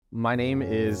My name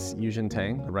is Yujian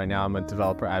Tang. Right now, I'm a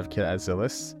developer advocate at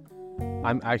Zillis.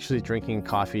 I'm actually drinking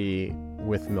coffee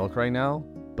with milk right now,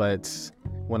 but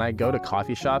when I go to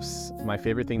coffee shops, my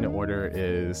favorite thing to order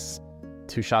is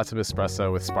 2 shots of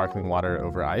espresso with sparkling water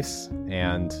over ice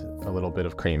and a little bit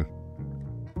of cream.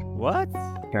 What?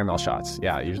 Caramel shots.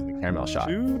 Yeah, usually caramel shot.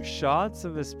 2 shots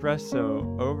of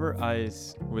espresso over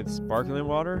ice with sparkling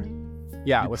water?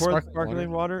 Yeah, You with pour the sparkling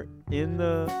sparkling water in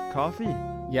the coffee?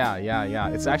 Yeah.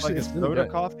 It's actually like a it's really soda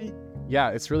good. coffee? Yeah,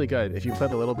 it's really good. If you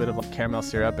put a little bit of caramel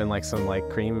syrup and some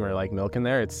cream or milk in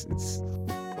there, it's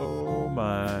Oh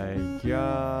my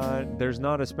god. There's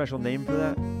not a special name for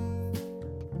that?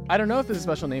 I don't know if there's a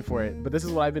special name for it, but this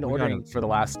is what I've been ordering for the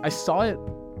last. I saw it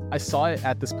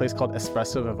at this place called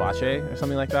Espresso Vivace or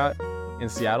something like that in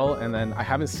Seattle, and then I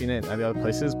haven't seen it at the other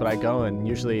places, but I go and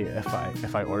usually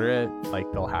if I order it,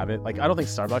 they'll have it. I don't think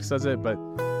Starbucks does it, but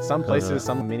some places,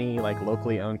 some mini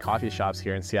locally owned coffee shops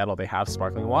here in Seattle, they have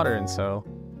sparkling water, and so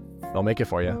they'll make it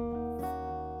for you.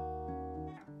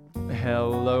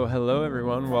 Hello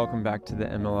everyone. Welcome back to the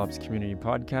MLOps Community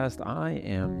Podcast. I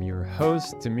am your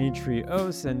host, Dimitri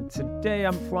Os, and today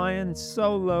I'm flying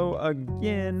solo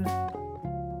again.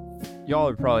 Y'all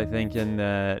are probably thinking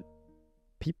that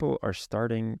people are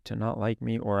starting to not like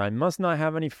me, or I must not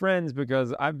have any friends,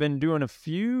 because I've been doing a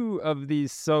few of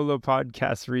these solo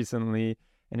podcasts recently,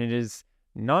 and it is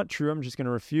not true. I'm just going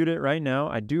to refute it right now.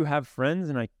 I do have friends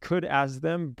and I could ask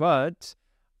them, but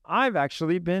I've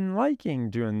actually been liking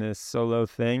doing this solo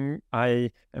thing.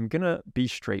 I am going to be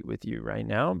straight with you right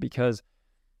now, because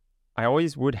I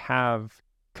always would have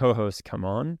co-hosts come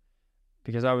on,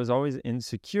 because I was always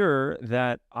insecure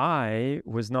that I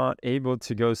was not able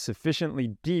to go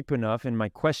sufficiently deep enough in my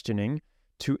questioning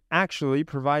to actually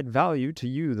provide value to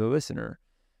you, the listener.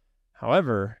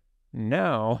 However,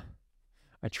 now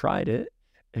I tried it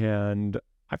and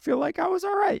I feel like I was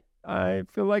all right. I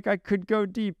feel like I could go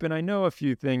deep, and I know a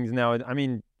few things now. I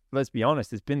mean, let's be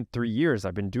honest, it's been 3 years.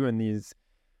 I've been doing these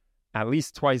at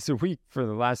least twice a week for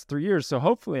the last 3 years. So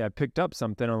hopefully I picked up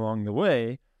something along the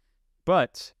way.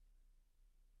 But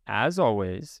as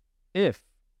always, if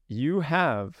you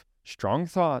have strong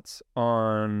thoughts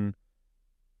on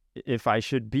if I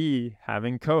should be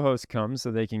having co-hosts come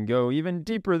so they can go even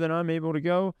deeper than I'm able to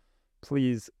go,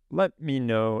 please let me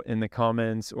know in the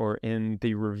comments or in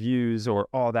the reviews or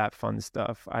all that fun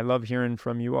stuff. I love hearing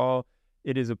from you all.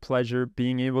 It is a pleasure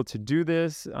being able to do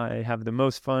this. I have the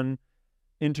most fun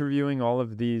interviewing all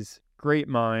of these great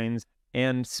minds.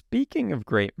 And speaking of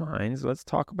great minds, let's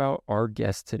talk about our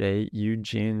guest today,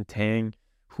 Yujian Tang,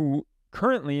 who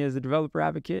currently is a developer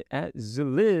advocate at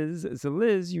Zillis.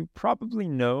 Zillis, you probably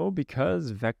know because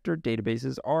vector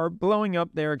databases are blowing up.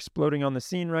 They're exploding on the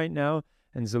scene right now.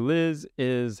 And Zillis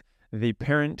is the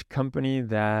parent company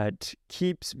that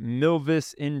keeps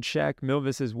Milvus in check.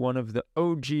 Milvus is one of the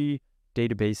OG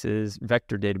databases,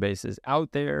 vector databases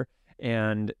out there,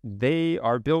 and they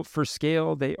are built for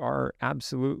scale. They are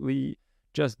absolutely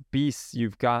just beasts.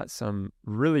 You've got some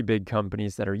really big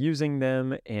companies that are using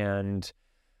them, and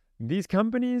these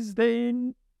companies, they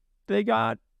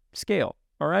got scale.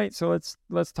 All right, so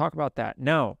let's talk about that.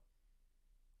 Now,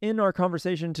 in our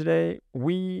conversation today,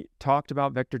 we talked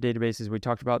about vector databases. We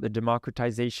talked about the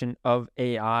democratization of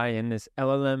AI in this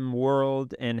LLM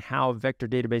world and how vector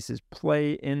databases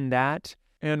play in that.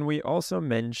 And we also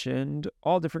mentioned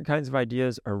all different kinds of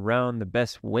ideas around the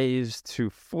best ways to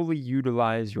fully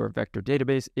utilize your vector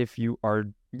database if you are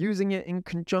using it in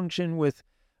conjunction with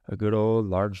a good old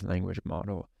large language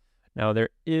model. Now, there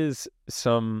is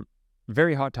some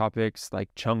very hot topics like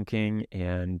chunking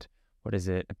and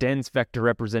dense vector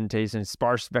representations,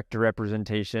 sparse vector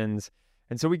representations.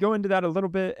 And so we go into that a little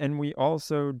bit, and we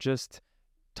also just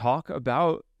talk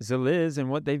about Zillis and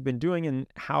what they've been doing and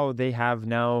how they have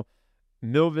now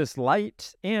Milvus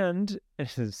Lite, and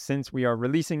since we are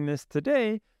releasing this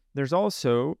today, there's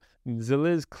also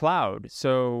Zillis Cloud.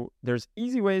 So there's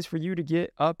easy ways for you to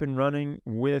get up and running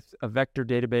with a vector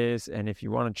database, and if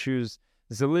you want to choose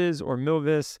Zillis or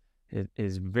Milvus, it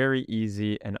is very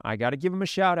easy, and I got to give them a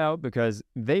shout out because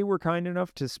they were kind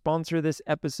enough to sponsor this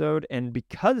episode, and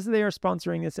because they are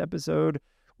sponsoring this episode,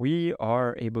 we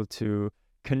are able to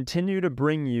continue to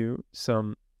bring you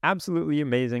some absolutely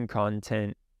amazing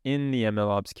content in the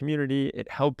MLOps community.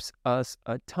 It helps us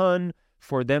a ton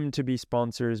for them to be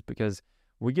sponsors, because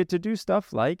we get to do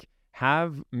stuff like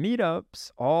have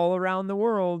meetups all around the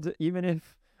world, even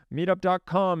if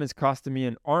meetup.com is costing me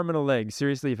an arm and a leg.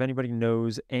 Seriously, if anybody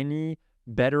knows any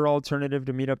better alternative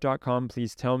to meetup.com,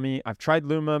 please tell me. I've tried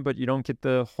Luma, but you don't get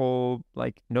the whole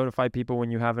notify people when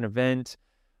you have an event.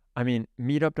 I mean,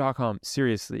 meetup.com,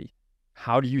 seriously,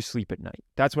 How do you sleep at night?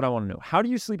 That's what I want to know. How do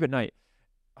you sleep at night?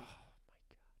 Oh my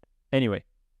God. Anyway,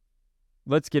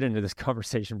 let's get into this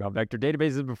conversation about vector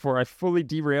databases before I fully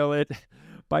derail it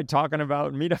by talking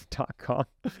about meetup.com.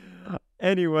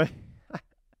 Anyway,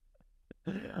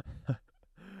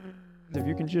 if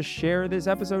you can just share this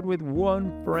episode with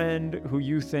one friend who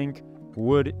you think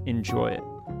would enjoy it.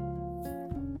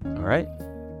 All right,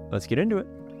 let's get into it.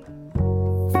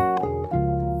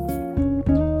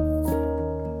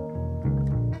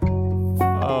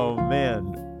 Oh man,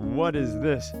 what is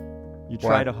this? You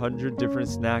tried 100 different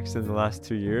snacks in the last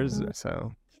 2 years?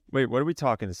 So, wait, what are we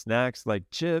talking? Snacks like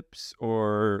chips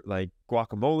or like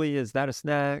guacamole? Is that a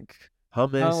snack?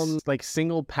 Hummus? like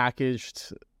single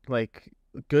packaged, like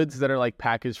goods that are like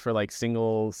packaged for like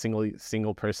single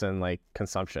person like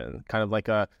consumption, kind of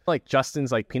like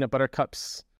Justin's like peanut butter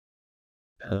cups.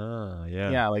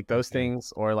 Yeah, like those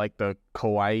things, or like the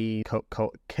Koia,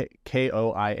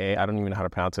 Koia, I don't even know how to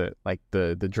pronounce it, like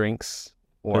the drinks,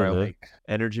 or like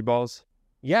energy balls.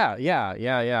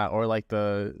 Yeah, or like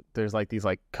there's like these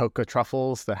like coca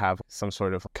truffles that have some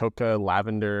sort of coca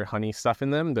lavender honey stuff in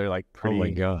them. They're like pretty. Oh my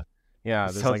God. Yeah,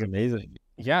 that sounds amazing.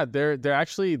 Yeah, they're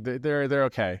actually they're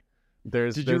okay.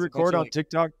 Did you record on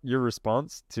TikTok your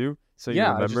response too? So you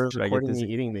remember? I just recording me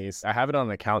eating these. I have it on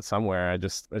an account somewhere. I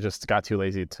just got too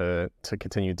lazy to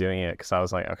continue doing it, because I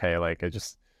was like, okay, like I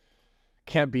just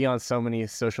can't be on so many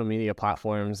social media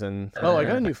platforms. And I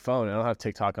got a new phone. I don't have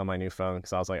TikTok on my new phone,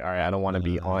 because I was like, all right, I don't want to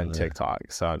be on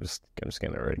TikTok, so I'm just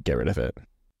gonna get rid of it.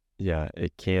 Yeah,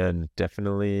 it can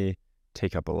definitely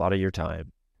take up a lot of your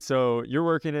time. So you're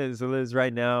working at Ziliz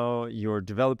right now. You're a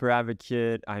developer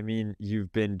advocate. I mean,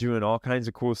 you've been doing all kinds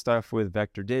of cool stuff with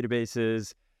vector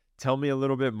databases. Tell me a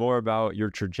little bit more about your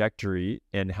trajectory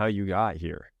and how you got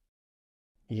here.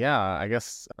 Yeah, I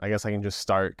guess I can just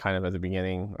start kind of at the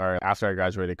beginning, or after I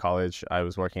graduated college. I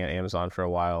was working at Amazon for a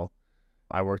while.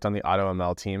 I worked on the auto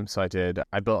ML team. So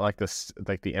I built like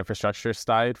the infrastructure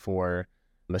side for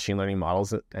machine learning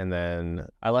models. And then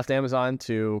I left Amazon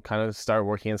to kind of start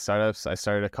working in startups. I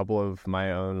started a couple of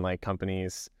my own like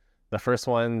companies. The first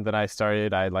one that I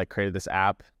started, I like created this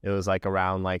app. It was like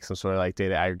around like some sort of like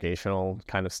data aggregational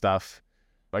kind of stuff.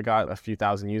 I got a few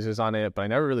thousand users on it, but I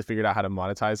never really figured out how to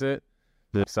monetize it.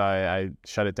 So I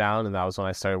shut it down, and that was when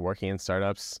I started working in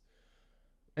startups.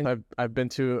 And I've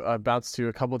bounced to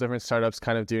a couple different startups,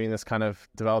 kind of doing this kind of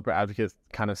developer advocate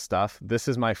kind of stuff. This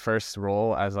is my first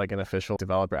role as like an official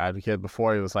developer advocate.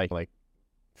 Before, it was like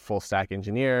full stack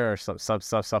engineer or some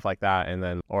stuff like that, and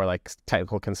then or like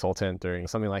technical consultant or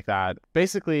something like that.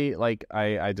 Basically, like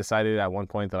I decided at one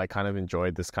point that I kind of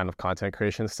enjoyed this kind of content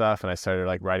creation stuff, and I started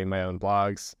like writing my own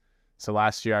blogs. So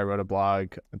last year I wrote a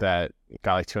blog that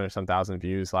got like 200-some thousand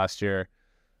views last year.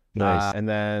 Nice. And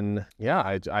then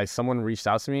someone reached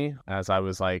out to me as I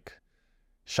was like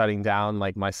shutting down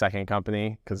like my second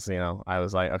company, because I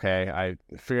was like, okay, I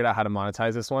figured out how to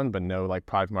monetize this one, but no like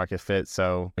product market fit.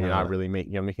 So you're not really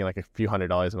making like a few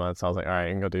 $100s a month. So I was like, all right, I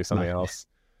can go do something else.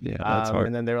 Yeah, that's hard.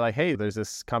 And then they were like, hey, there's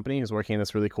this company who's working in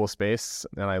this really cool space.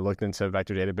 And I looked into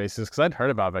vector databases, because I'd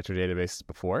heard about vector databases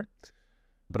before,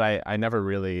 but I never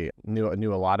really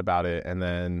knew a lot about it. And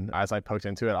then as I poked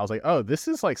into it, I was like, oh, this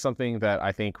is like something that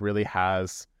I think really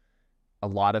has a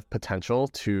lot of potential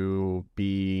to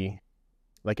be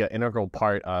like an integral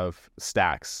part of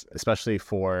stacks, especially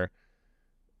for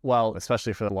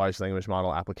the large language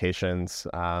model applications.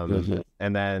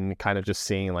 And then kind of just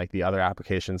seeing like the other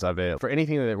applications of it. For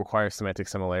anything that requires semantic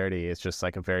similarity, it's just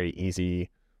like a very easy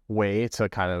way to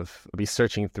kind of be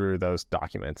searching through those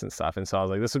documents and stuff. And so I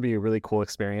was like, this would be a really cool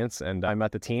experience. And I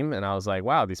met the team, and I was like,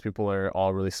 wow, these people are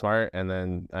all really smart. And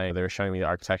then they were showing me the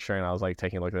architecture, and I was like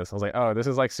taking a look at this. I was like, oh, this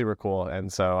is like super cool.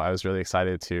 And so I was really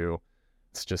excited to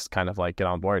just kind of like get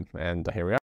on board, and here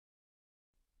we are.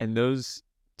 And those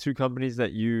two companies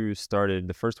that you started,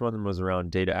 the first one was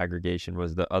around data aggregation.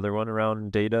 Was the other one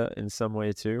around data in some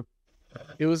way too?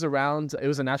 It was a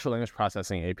natural language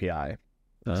processing API.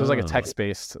 So it was like a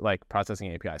text-based like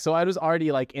processing API. So I was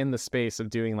already like in the space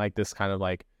of doing like this kind of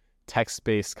like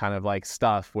text-based kind of like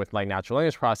stuff with like natural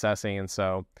language processing. And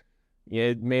so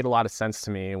it made a lot of sense to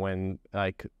me when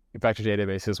like vector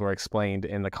databases were explained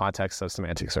in the context of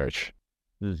semantic search.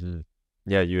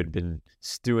 Yeah, you had been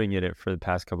stewing in it for the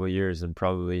past couple of years and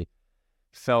probably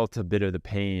felt a bit of the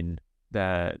pain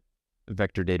that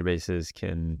vector databases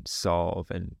can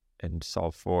solve and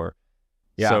solve for.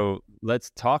 Yeah. So let's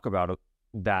talk about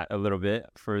that a little bit.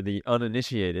 For the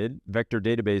uninitiated, vector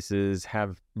databases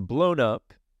have blown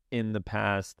up in the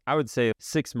past, I would say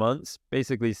 6 months,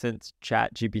 basically since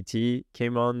ChatGPT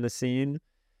came on the scene.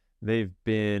 They've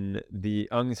been the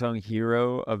unsung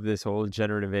hero of this whole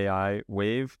generative AI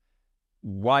wave.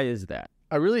 Why is that?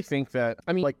 I really think that,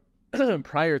 I mean, like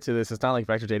prior to this, it's not like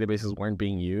vector databases weren't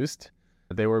being used.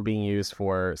 They were being used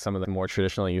for some of the more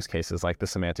traditional use cases, like the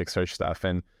semantic search stuff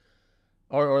and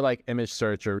or like image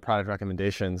search or product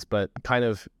recommendations. But kind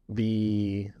of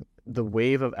the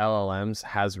wave of LLMs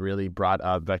has really brought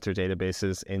up vector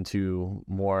databases into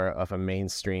more of a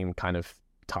mainstream kind of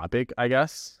topic, I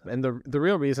guess. And the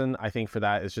real reason I think for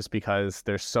that is just because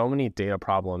there's so many data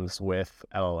problems with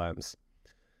LLMs.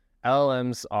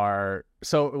 LLMs are,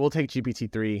 so we'll take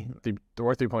GPT-3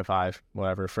 or 3.5,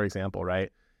 whatever, for example,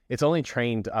 right? It's only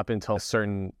trained up until a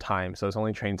certain time. So it's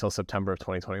only trained until September of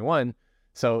 2021.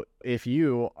 So if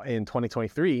you, in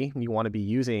 2023, you want to be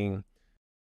using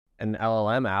an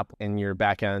LLM app and your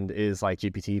backend is like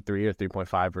GPT-3 or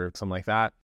 3.5 or something like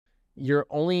that, you're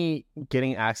only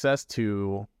getting access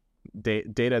to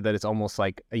data that is almost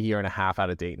like a year and a half out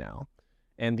of date now.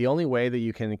 And the only way that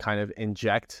you can kind of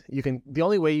the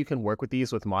only way you can work with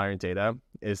these with modern data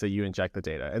is that you inject the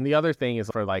data. And the other thing is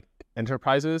for like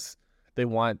enterprises, they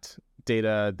want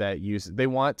data they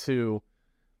want to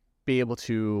be able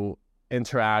to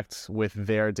interact with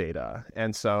their data.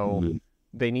 And so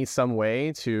they need some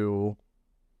way to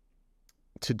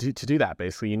do that.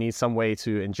 Basically, you need some way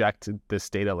to inject this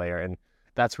data layer. And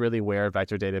that's really where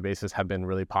vector databases have been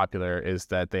really popular, is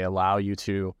that they allow you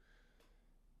to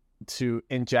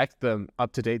inject the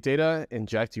up-to-date data,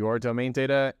 inject your domain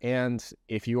data, and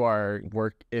if you're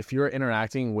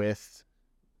interacting with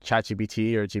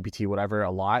ChatGPT or GPT, whatever,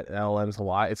 LLMs a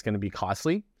lot, it's going to be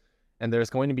costly. And there's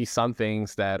going to be some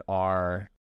things that are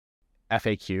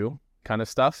FAQ kind of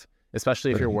stuff,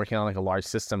 especially if you're working on like a large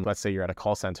system. Let's say you're at a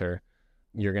call center,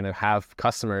 you're going to have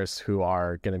customers who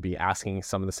are going to be asking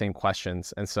some of the same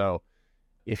questions. And so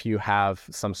if you have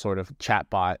some sort of chat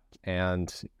bot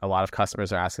and a lot of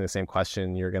customers are asking the same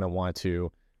question, you're going to want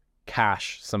to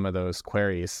cache some of those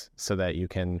queries so that you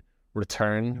can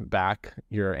return back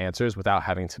your answers without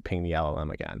having to ping the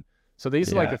LLM again. So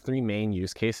these are like the three main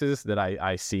use cases that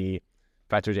I see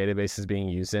vector databases being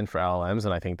used in for LLMs.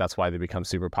 And I think that's why they become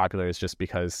super popular, is just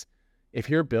because if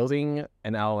you're building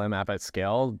an LLM app at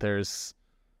scale, there's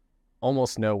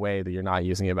almost no way that you're not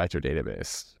using a vector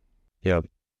database. Yep.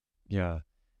 Yeah.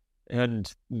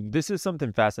 And this is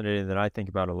something fascinating that I think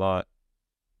about a lot,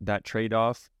 that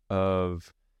trade-off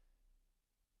of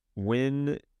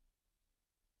when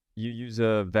you use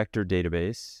a vector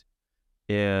database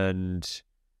and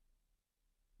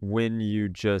when you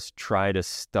just try to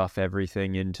stuff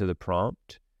everything into the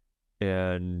prompt,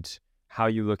 and how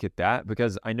you look at that.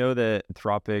 Because I know that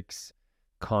Anthropic's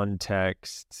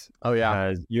context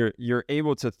has, you're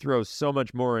able to throw so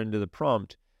much more into the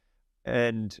prompt.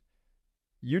 And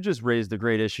you just raised a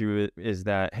great issue, is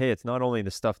that, hey, it's not only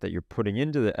the stuff that you're putting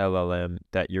into the LLM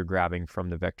that you're grabbing from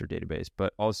the vector database,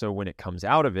 but also when it comes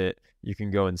out of it, you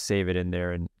can go and save it in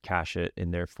there and cache it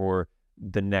in there for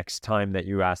the next time that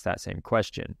you ask that same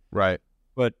question. Right.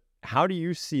 But how do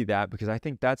you see that? Because I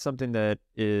think that's something that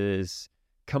is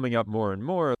coming up more and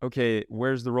more. Okay,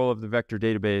 where's the role of the vector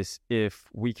database if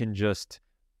we can just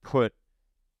put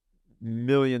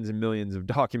millions and millions of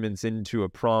documents into a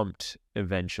prompt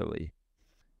eventually?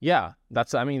 Yeah,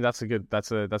 that's a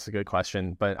good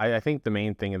question. But I think the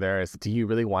main thing there is, do you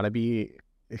really want to be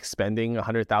expending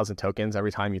 100,000 tokens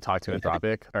every time you talk to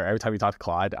Anthropic or every time you talk to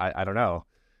Claude? I don't know.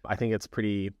 I think it's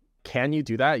can you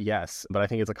do that? Yes, but I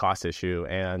think it's a cost issue.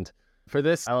 And for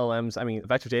this, LLMs, I mean,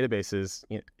 vector databases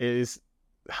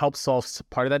help solve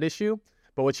part of that issue.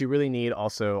 But what you really need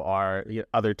also are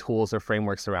other tools or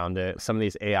frameworks around it. Some of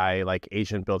these AI like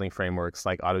agent building frameworks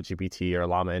like AutoGPT or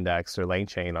Llama Index or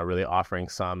LangChain are really offering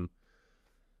some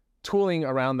tooling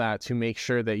around that to make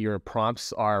sure that your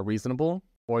prompts are reasonable,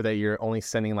 or that you're only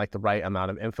sending like the right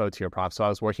amount of info to your prompt. So I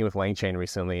was working with LangChain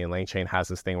recently, and LangChain has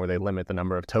this thing where they limit the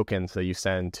number of tokens that you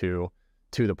send to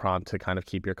the prompt to kind of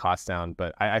keep your costs down.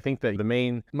 But I think that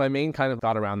my main kind of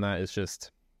thought around that is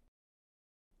just,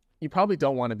 you probably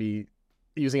don't want to be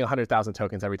using 100,000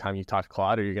 tokens every time you talk to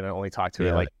Claude, or you're going to only talk to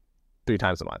it like 3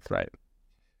 times a month, right?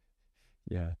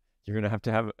 Yeah. You're going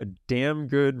to have a damn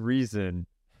good reason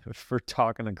for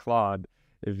talking to Claude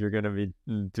if you're going to be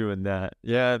doing that.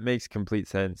 Yeah, it makes complete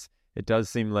sense. It does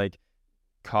seem like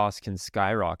costs can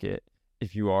skyrocket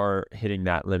if you are hitting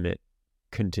that limit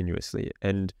continuously.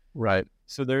 And right.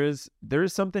 So there is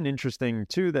something interesting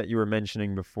too that you were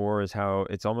mentioning before, is how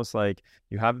it's almost like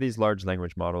you have these large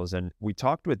language models. And we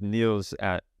talked with Niels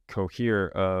at Cohere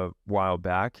a while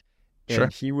back,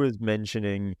 and he was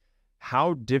mentioning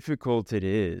how difficult it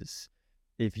is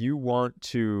if you want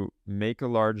to make a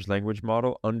large language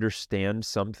model understand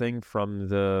something from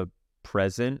the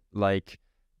present, like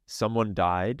someone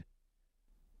died,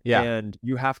 Yeah. And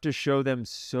you have to show them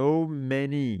so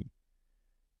many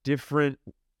different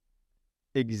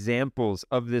examples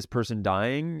of this person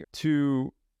dying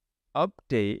to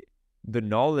update the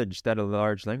knowledge that a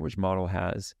large language model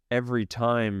has every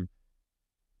time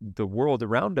the world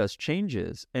around us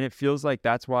changes. And it feels like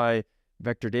that's why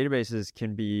vector databases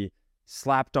can be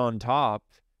slapped on top,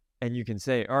 and you can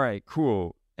say, all right,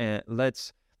 cool, and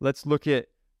let's look at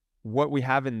what we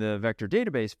have in the vector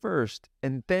database first,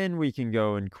 and then we can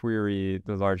go and query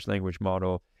the large language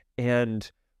model. And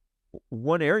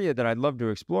one area that I'd love to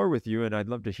explore with you, and I'd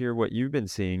love to hear what you've been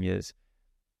seeing, is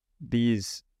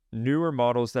these newer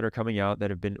models that are coming out that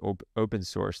have been open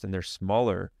sourced, and they're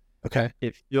smaller. Okay.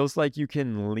 It feels like you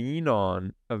can lean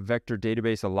on a vector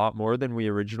database a lot more than we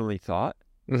originally thought.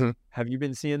 Mm-hmm. Have you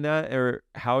been seeing that, or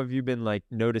how have you been like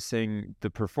noticing the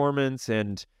performance?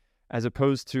 And as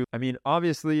opposed to, I mean,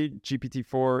 obviously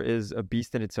GPT-4 is a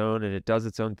beast in its own, and it does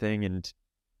its own thing, and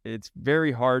it's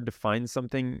very hard to find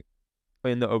something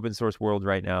in the open source world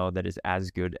right now that is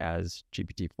as good as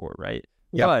GPT-4, right?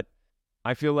 Yep. But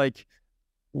I feel like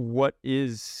what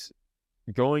is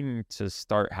going to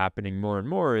start happening more and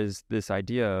more is this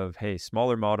idea of, hey,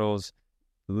 smaller models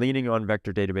leaning on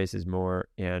vector databases more,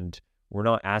 and we're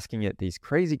not asking it these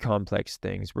crazy complex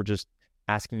things. We're just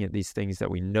asking it these things that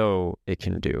we know it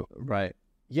can do. Right.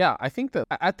 Yeah, I think that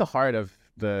at the heart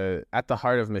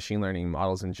of machine learning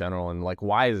models in general, and like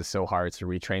why is it so hard to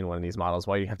retrain one of these models,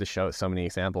 why do you have to show so many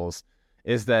examples,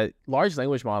 is that large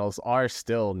language models are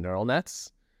still neural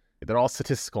nets. They're all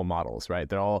statistical models, right?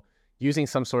 They're all using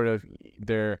some sort of,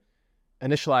 they're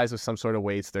initialized with some sort of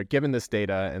weights. They're given this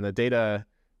data, and the data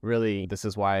really, this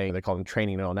is why they call them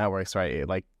training neural networks, right? It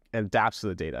like adapts to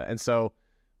the data. And so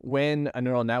when a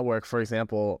neural network, for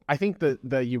example, I think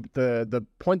the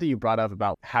point that you brought up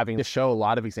about having to show a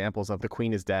lot of examples of the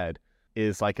queen is dead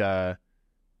is like a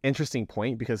interesting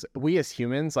point, because we as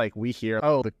humans, like we hear,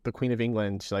 oh, the Queen of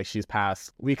England, she's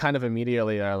passed. We kind of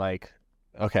immediately are like,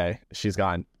 okay, she's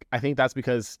gone. I think that's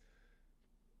because,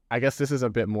 I guess this is a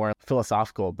bit more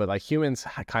philosophical, but like humans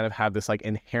kind of have this like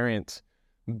inherent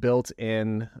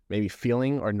built-in maybe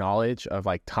feeling or knowledge of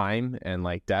like time and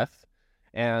like death.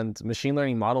 And machine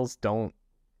learning models don't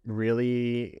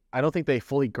really, I don't think they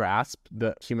fully grasp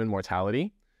the human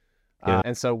mortality. Yeah.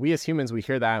 And so we as humans, we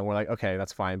hear that and we're like, okay,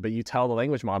 that's fine. But you tell the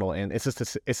language model, and it's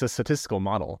a statistical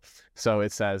model. So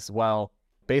it says, well,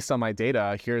 based on my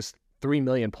data, here's 3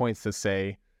 million points that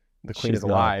say the queen is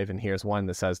alive, and here's one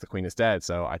that says the queen is dead.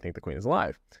 So I think the queen is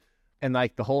alive. And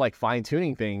like the whole like fine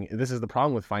tuning thing, this is the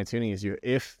problem with fine tuning, is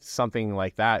if something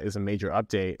like that is a major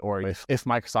update, or if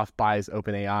Microsoft buys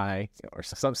OpenAI or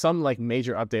some like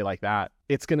major update like that,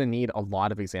 it's going to need a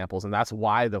lot of examples. And that's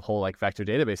why the whole like vector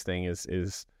database thing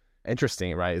is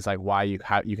interesting, right? It's like why you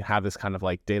can have this kind of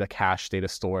like data cache, data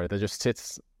store that just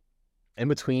sits in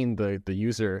between the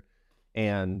user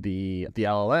and the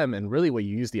LLM. And really what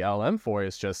you use the LLM for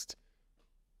is just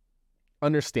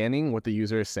understanding what the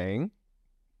user is saying,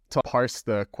 to parse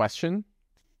the question,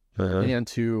 and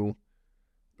to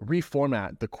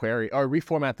reformat the query or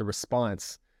reformat the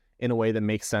response in a way that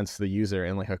makes sense to the user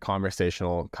in like a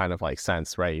conversational kind of like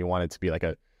sense, right? You want it to be like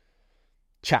a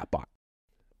chatbot.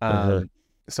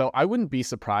 So I wouldn't be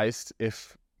surprised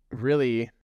if really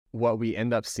what we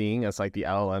end up seeing as like the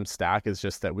LLM stack is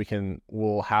just that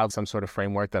we'll have some sort of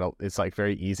framework that it's like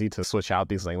very easy to switch out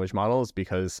these language models.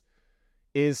 Because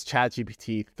is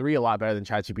ChatGPT 3 a lot better than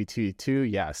ChatGPT 2?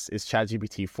 Yes. Is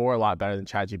ChatGPT 4 a lot better than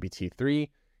ChatGPT 3?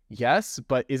 Yes.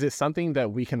 But is it something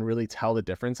that we can really tell the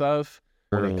difference of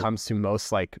when it comes to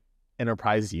most like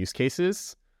enterprise use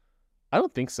cases? I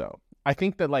don't think so. I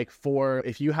think that like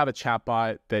if you have a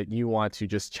chatbot that you want to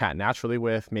just chat naturally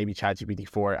with, maybe ChatGPT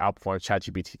 4 outperforms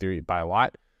ChatGPT 3 by a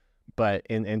lot. But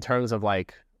in terms of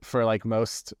like, for like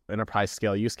most enterprise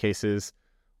scale use cases,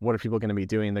 what are people going to be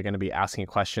doing? They're going to be asking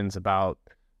questions about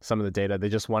some of the data. They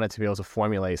just want it to be able to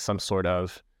formulate some sort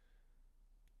of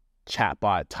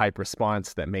chatbot type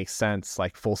response that makes sense,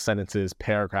 like full sentences,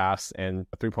 paragraphs, and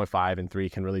 3.5 and 3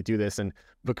 can really do this. And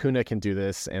Vicuna can do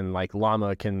this, and like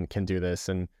Llama can do this.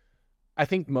 And I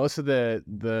think most of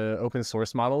the open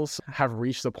source models have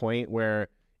reached the point where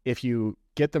if you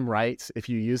get them right, if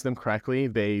you use them correctly,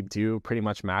 they do pretty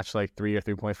much match like 3 or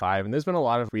 3.5. And there's been a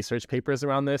lot of research papers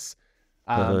around this.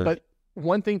 But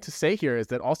one thing to say here is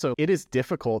that also it is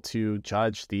difficult to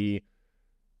judge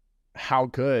how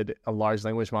good a large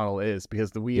language model is,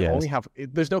 because only have,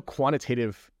 there's no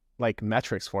quantitative like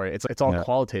metrics for it. It's all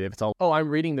qualitative. It's all, oh, I'm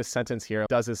reading this sentence here.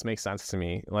 Does this make sense to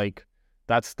me? Like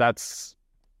that's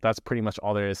pretty much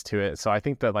all there is to it. So I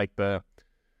think that like the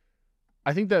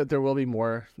I think that there will be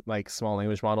more like small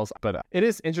language models, but it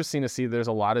is interesting to see there's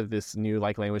a lot of this new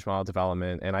like language model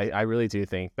development. And I really do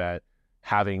think that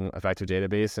having a vector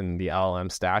database and the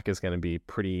LLM stack is going to be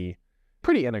pretty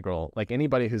integral. Like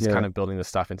anybody who's kind of building this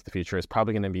stuff into the future is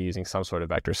probably going to be using some sort of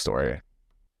vector store.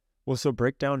 Well, so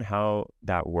break down how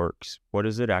that works. What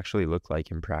does it actually look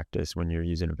like in practice when you're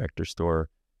using a vector store?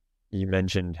 You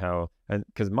mentioned how,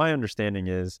 because my understanding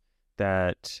is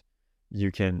that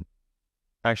you can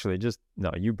actually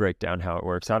you break down how it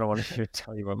works. I don't want to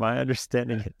tell you what my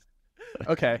understanding is.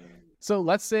 Okay. So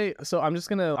let's say,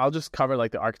 I'll just cover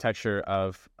like the architecture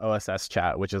of OSS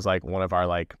chat, which is like one of our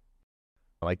like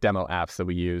demo apps that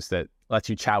we use that lets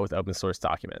you chat with open source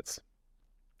documents.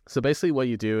 So basically what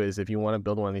you do is if you want to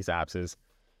build one of these apps is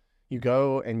you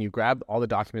go and you grab all the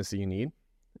documents that you need,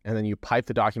 and then you pipe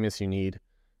the documents you need,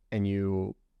 and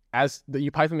you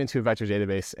pipe them into a vector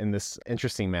database in this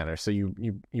interesting manner. So you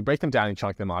break them down and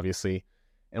chunk them, obviously.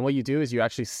 And what you do is you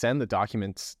actually send the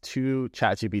documents to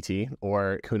ChatGPT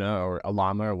or Kuna or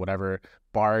Llama or whatever,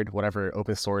 Bard, whatever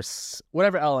open source,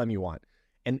 whatever LLM you want.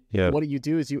 And what you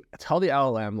do is you tell the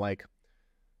LLM, like,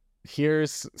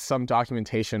 here's some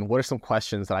documentation. What are some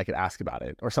questions that I could ask about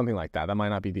it? Or something like that. That might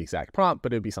not be the exact prompt,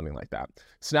 but it'd be something like that.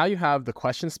 So now you have the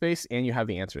question space and you have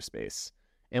the answer space.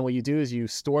 And what you do is you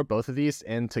store both of these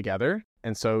in together.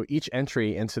 And so each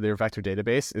entry into their vector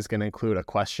database is going to include a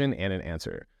question and an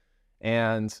answer.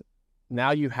 And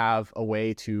now you have a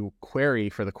way to query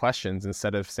for the questions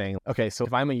instead of saying, okay, so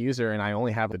if I'm a user and I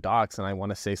only have the docs and I want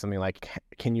to say something like,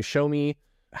 can you show me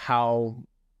how,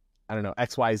 I don't know,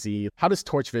 XYZ, how does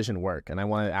Torch Vision work? And I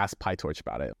want to ask PyTorch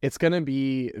about it. It's going to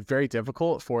be very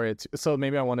difficult for it. So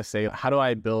maybe I want to say, how do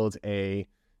I build a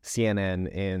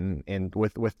CNN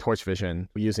with Torch Vision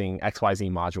using XYZ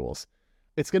modules?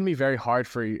 It's going to be very hard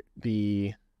for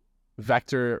the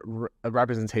vector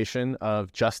representation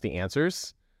of just the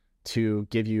answers to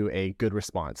give you a good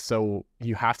response. So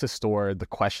you have to store the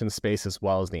question space as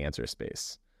well as the answer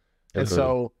space. And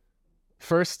so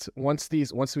first, once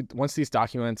these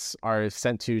documents are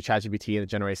sent to ChatGPT and it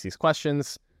generates these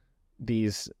questions,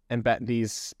 these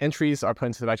entries are put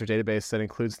into the vector database that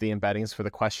includes the embeddings for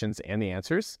the questions and the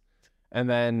answers. And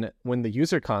then when the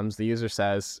user comes, the user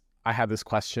says, I have this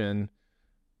question.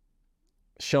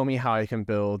 Show me how I can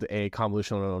build a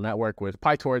convolutional neural network with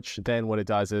PyTorch. Then what it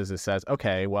does is it says,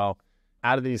 okay, well,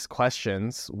 out of these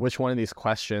questions, which one of these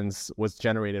questions was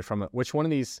generated from which one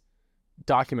of these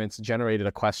documents generated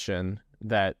a question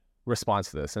that responds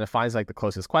to this? And it finds like the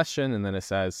closest question. And then it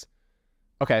says,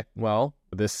 okay, well,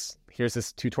 here's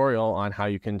this tutorial on how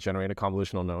you can generate a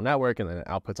convolutional neural network, and then it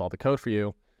outputs all the code for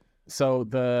you. So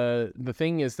the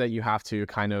thing is that you have to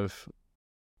kind of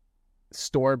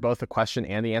store both the question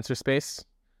and the answer space,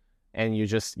 and you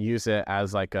just use it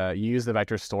as like you use the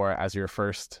vector store as your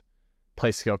first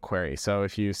place to go query. So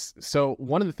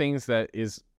one of the things that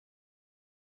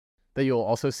you'll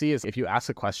also see is if you ask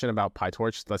a question about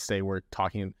PyTorch, let's say we're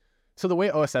talking, so the way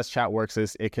OSS chat works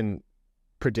is it can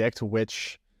predict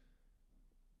which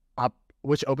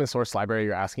open source library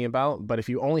you're asking about. But if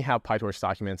you only have PyTorch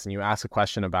documents and you ask a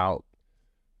question about,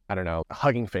 I don't know,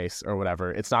 Hugging Face or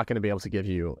whatever, it's not going to be able to give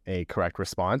you a correct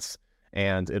response,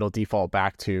 and it'll default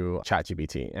back to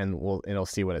ChatGPT and it'll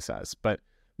see what it says. But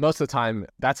most of the time,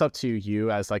 that's up to you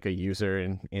as like a user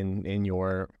in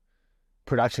your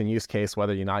production use case,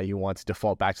 whether or not you want to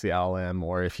default back to the LLM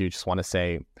or if you just want to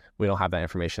say, we don't have that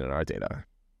information in our data.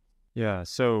 Yeah.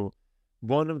 So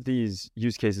one of these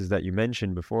use cases that you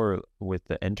mentioned before with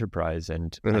the enterprise,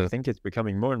 and I think it's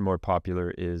becoming more and more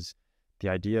popular, is the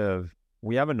idea of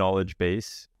we have a knowledge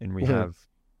base and we have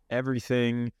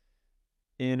everything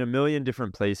in a million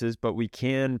different places, but we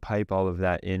can pipe all of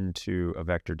that into a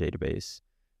vector database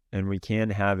and we can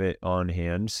have it on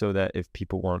hand so that if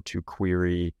people want to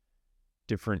query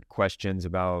different questions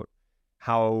about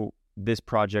how this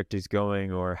project is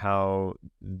going or how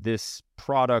this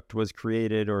product was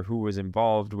created or who was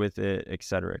involved with it, et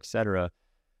cetera,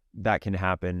 that can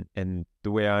happen. And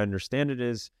the way I understand it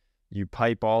is you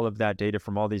pipe all of that data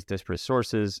from all these disparate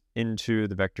sources into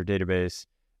the vector database,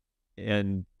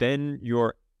 and then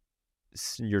you're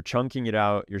chunking it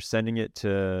out, you're sending it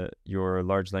to your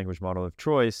large language model of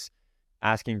choice,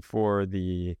 asking for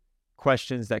the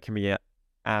questions that can be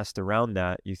asked around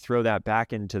that. You throw that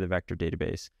back into the vector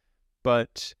database.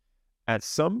 But at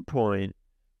some point,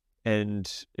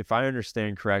 and if I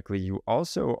understand correctly, you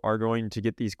also are going to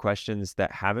get these questions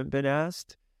that haven't been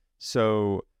asked.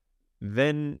 So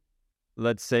then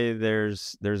let's say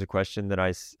there's a question that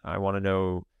I want to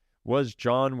know, was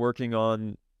John working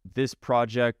on this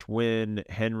project when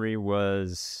Henry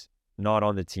was not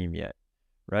on the team yet,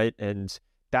 right? And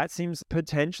that seems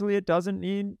potentially it doesn't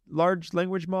need large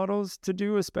language models to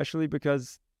do, especially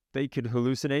because they could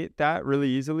hallucinate that really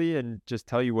easily and just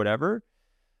tell you whatever.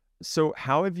 So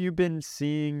how have you been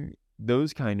seeing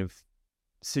those kind of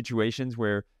situations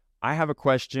where I have a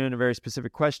question, a very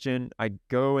specific question, I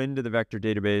go into the vector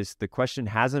database, the question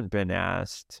hasn't been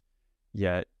asked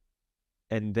yet,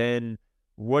 and then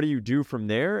what do you do from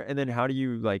there? And then how do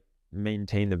you like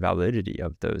maintain the validity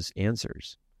of those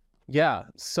answers? Yeah.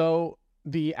 So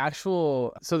the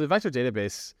vector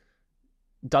database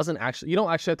you don't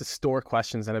actually have to store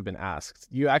questions that have been asked.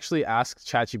 You actually ask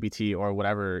ChatGPT or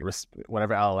whatever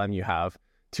LLM you have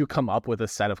to come up with a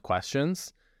set of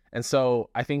questions. And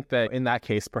so I think that in that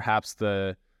case, perhaps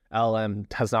the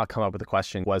LLM has not come up with a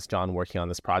question, was John working on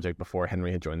this project before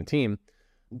Henry had joined the team?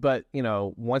 But,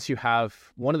 once you have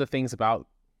one of the things about,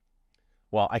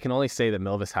 well, I can only say that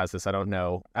Milvus has this. I don't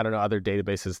know other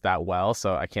databases that well,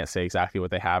 so I can't say exactly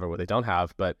what they have or what they don't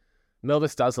have, but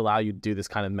Milvus does allow you to do this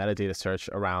kind of metadata search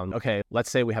around, okay, let's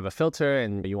say we have a filter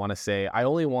and you want to say, I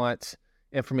only want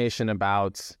information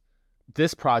about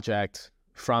this project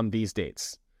from these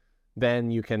dates. Then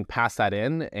you can pass that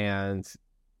in, and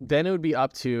then it would be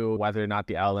up to whether or not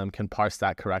the LLM can parse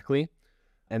that correctly.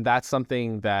 And that's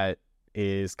something that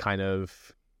is kind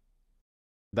of,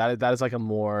 that is like a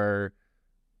more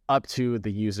up to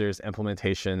the user's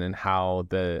implementation and how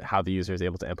the user is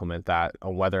able to implement that,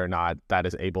 or whether or not that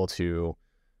is able to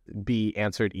be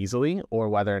answered easily, or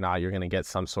whether or not you're going to get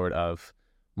some sort of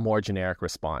more generic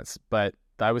response. But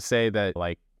I would say that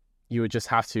like you would just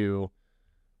have to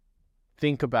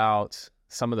think about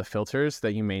some of the filters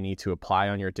that you may need to apply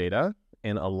on your data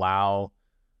and allow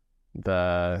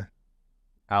the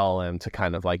LLM to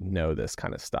kind of like know this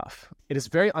kind of stuff. It is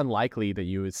very unlikely that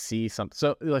you would see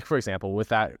so like, for example, with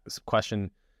that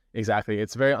question exactly,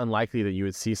 it's very unlikely that you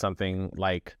would see something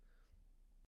like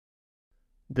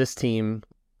this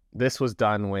was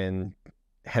done when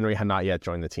Henry had not yet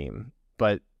joined the team.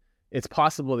 But it's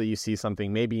possible that you see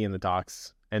something maybe in the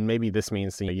docs, and maybe this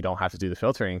means you don't have to do the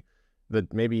filtering,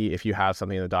 that maybe if you have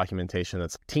something in the documentation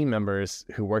that's team members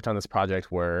who worked on this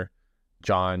project were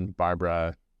John,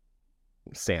 Barbara,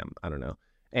 Sam, I don't know.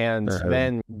 And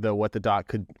then what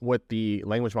the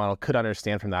language model could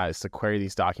understand from that is to query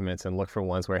these documents and look for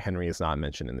ones where Henry is not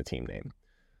mentioned in the team name.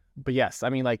 But yes, I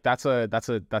mean, like that's a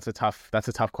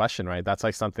tough question, right? That's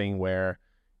like something where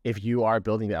if you are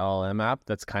building the LLM app,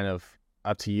 that's kind of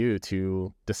up to you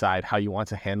to decide how you want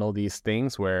to handle these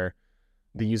things where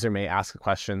the user may ask a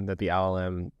question that the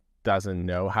LLM doesn't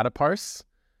know how to parse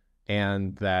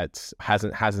and that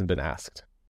hasn't been asked.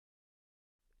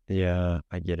 Yeah,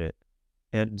 I get it.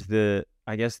 And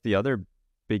I guess the other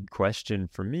big question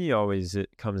for me always, it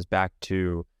comes back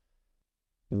to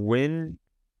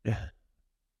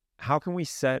how can we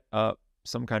set up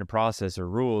some kind of process or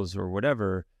rules or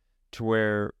whatever to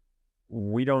where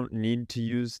we don't need to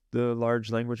use the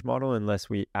large language model unless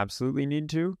we absolutely need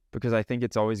to? Because I think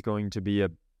it's always going to be a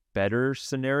better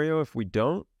scenario if we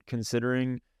don't,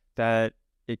 considering that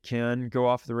it can go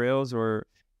off the rails, or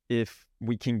if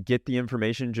we can get the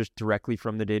information just directly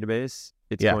from the database,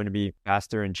 it's going to be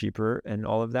faster and cheaper and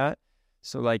all of that.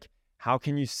 So like, how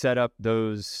can you set up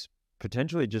those,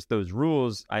 potentially just those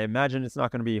rules? I imagine it's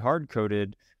not going to be hard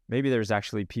coded. Maybe there's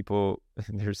actually people,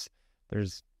 there's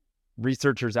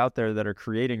researchers out there that are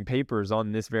creating papers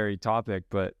on this very topic,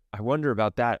 but I wonder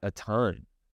about that a ton.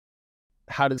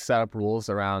 How to set up rules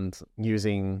around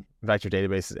using vector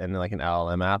databases and like an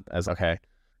LLM app as okay.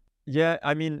 Yeah,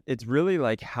 I mean, it's really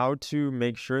like how to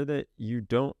make sure that you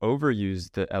don't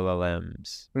overuse the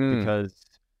LLMs because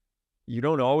you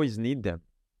don't always need them,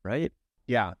 right?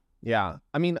 Yeah.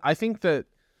 I mean, I think that,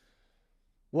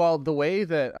 well, the way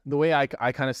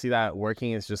I kind of see that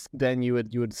working is just then you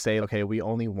would say, okay, we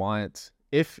only want,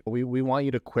 if we want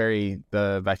you to query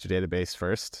the vector database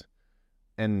first,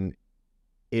 and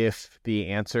if the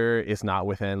answer is not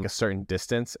within a certain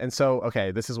distance. And so,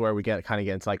 okay, this is where we get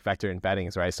into like vector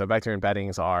embeddings, right? So vector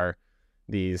embeddings are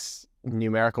these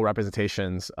numerical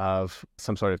representations of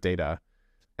some sort of data,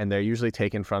 and they're usually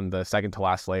taken from the second to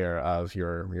last layer of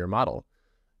your model.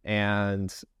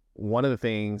 And one of the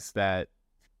things that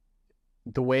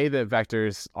the way that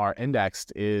vectors are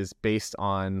indexed is based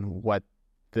on what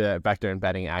the vector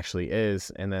embedding actually is.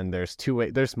 And then there's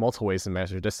multiple ways to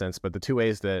measure distance, but the two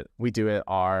ways that we do it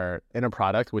are inner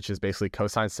product, which is basically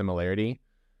cosine similarity,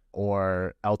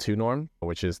 or L2 norm,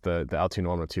 which is the L2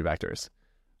 norm of two vectors.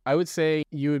 I would say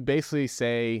you would basically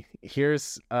say,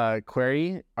 here's a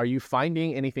query. Are you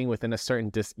finding anything within a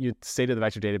certain you say to the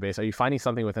vector database, are you finding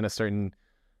something within a certain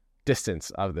distance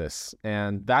of this?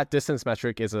 And that distance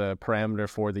metric is a parameter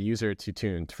for the user to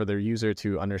tune, for the user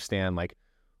to understand, like,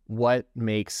 what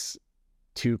makes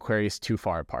two queries too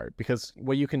far apart. Because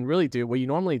what you normally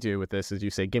do with this is you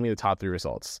say, give me the top 3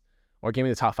 results, or give me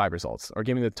the top 5 results, or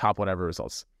give me the top whatever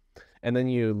results. And then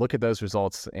you look at those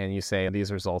results and you say,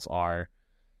 these results are,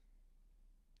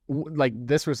 like,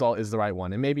 this result is the right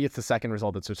one. And maybe it's the second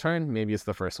result that's returned, maybe it's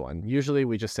the first one. Usually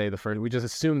we just say we just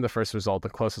assume the first result, the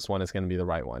closest one, is going to be the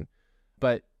right one.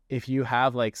 But if you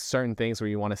have like certain things where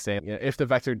you want to say, because the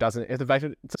vector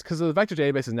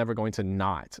database is never going to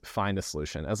not find a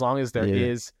solution as long as there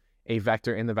is a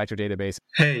vector in the vector database.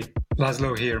 Hey,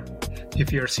 Laszlo here.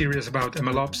 If you're serious about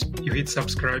MLOps, you hit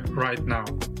subscribe right now.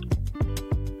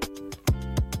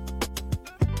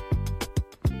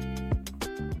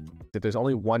 If there's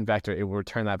only one vector, it will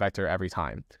return that vector every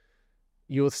time.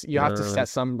 You have to set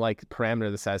some like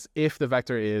parameter that says if the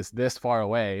vector is this far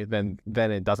away, then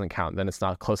it doesn't count. Then it's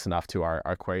not close enough to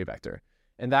our query vector.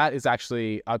 And that is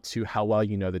actually up to how well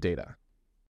you know the data.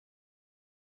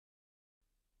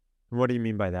 What do you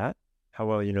mean by that? How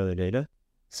well you know the data?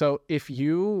 So if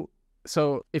you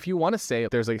want to say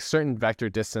there's a certain vector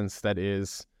distance that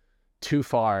is too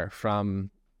far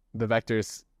from the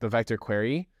vector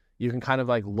query, you can kind of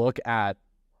like look at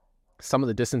some of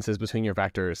the distances between your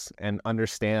vectors and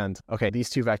understand, okay, these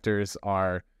two vectors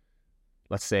are,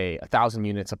 let's say, 1,000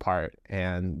 units apart,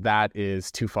 and that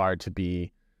is too far to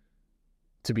be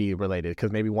related,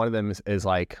 because maybe one of them is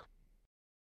like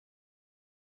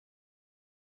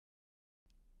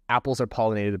apples are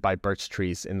pollinated by birch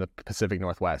trees in the Pacific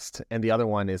Northwest, and the other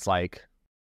one is like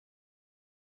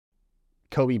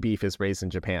Kobe beef is raised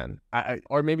in Japan.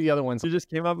 Or maybe the other one's... You just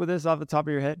came up with this off the top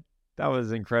of your head? That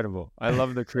was incredible. I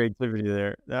love the creativity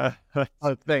there.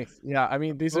 Oh, thanks. Yeah, I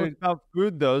mean, these are about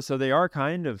food though, so they are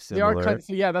kind of similar.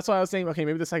 Yeah, that's why I was saying, okay,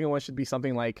 maybe the second one should be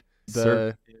something like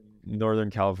Northern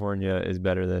California is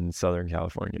better than Southern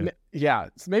California. Yeah,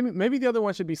 so maybe the other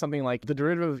one should be something like the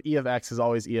derivative of e of x is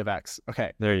always e of x.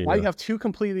 Okay, there you go. You have two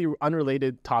completely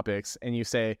unrelated topics, and you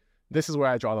say, this is where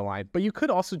I draw the line. But you could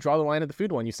also draw the line at the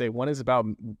food one. You say one is about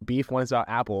beef, one is about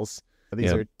apples.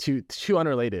 These are two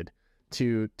unrelated.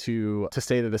 To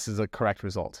say that this is a correct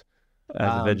result.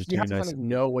 As a vegetarian, you have to kind of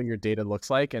know what your data looks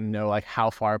like and know like how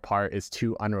far apart is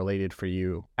too unrelated for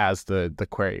you as the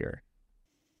querier.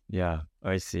 Yeah,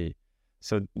 I see.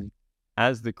 So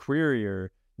as the querier,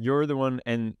 you're the one,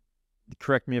 and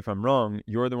correct me if I'm wrong,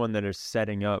 you're the one that is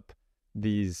setting up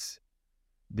these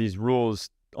rules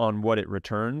on what it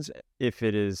returns. If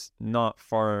it is not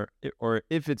far, or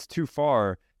if it's too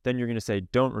far, then you're going to say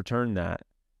don't return that,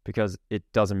 because it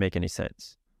doesn't make any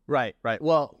sense. Right.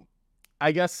 Well,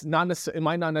 I guess it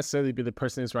might not necessarily be the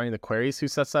person who's running the queries who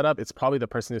sets that up. It's probably the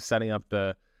person who's setting up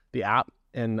the app.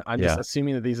 And I'm just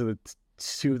assuming that these are the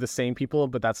two of the same people,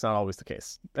 but that's not always the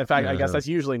case. In fact, I guess that's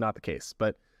usually not the case.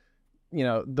 But,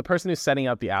 the person who's setting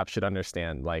up the app should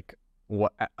understand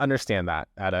that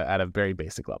at a very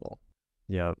basic level.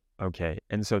 Yeah. Okay.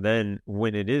 And so then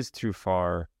when it is too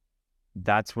far,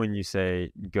 that's when you say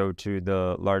go to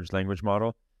the large language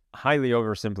model. Highly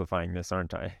oversimplifying this,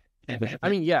 aren't I? I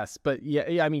mean, yes, but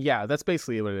that's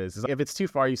basically what it is. If it's too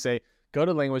far, you say go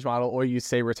to language model, or you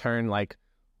say return like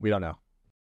we don't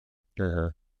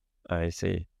know. I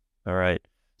see. All right.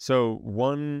 So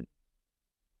one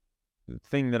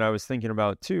thing that I was thinking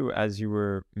about too, as you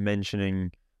were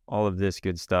mentioning all of this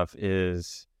good stuff,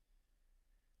 is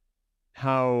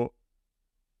how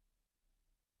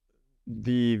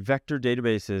the vector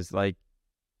databases, like,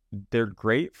 they're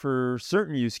great for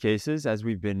certain use cases, as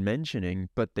we've been mentioning,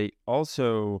 but they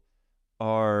also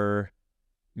are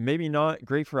maybe not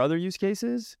great for other use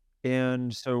cases.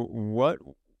 And so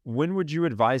when would you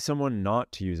advise someone not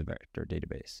to use a vector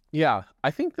database? Yeah,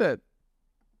 I think that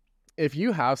if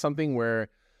you have something where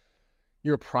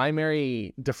your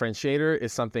primary differentiator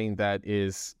is something that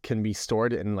can be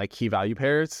stored in like key value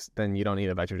pairs, then you don't need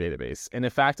a vector database. And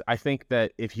in fact, I think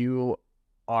that if you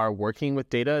are working with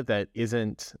data that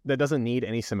doesn't need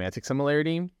any semantic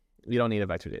similarity, you don't need a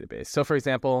vector database. So for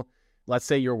example, let's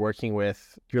say you're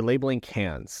labeling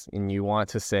cans and you want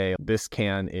to say this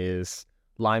can is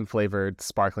lime flavored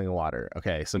sparkling water.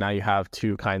 Okay, so now you have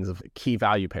two kinds of key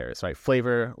value pairs, right?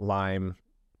 Flavor, lime,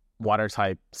 water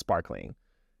type, sparkling.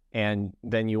 And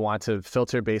then you want to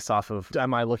filter based off of,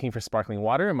 am I looking for sparkling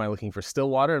water? Am I looking for still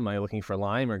water? Am I looking for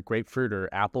lime or grapefruit or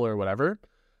apple or whatever?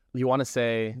 You want to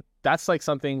say, that's like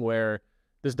something where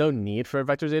there's no need for a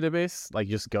vector database. Like,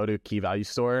 just go to key value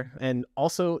store. And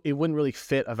also, it wouldn't really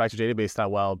fit a vector database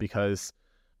that well, because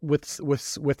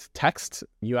with text,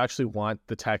 you actually want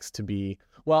the text to be,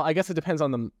 well, I guess it depends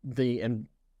on the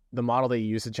model that you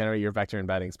use to generate your vector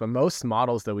embeddings. But most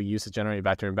models that we use to generate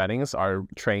vector embeddings are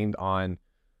trained on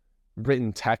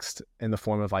written text in the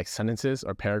form of like sentences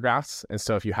or paragraphs. And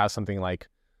so if you have something like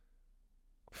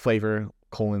flavor,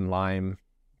 lime,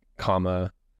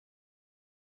 comma,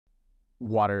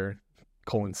 water,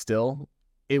 still,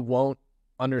 it won't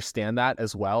understand that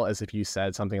as well as if you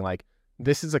said something like,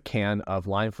 this is a can of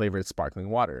lime flavored sparkling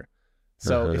water.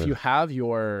 So if you have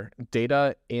your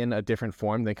data in a different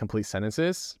form than complete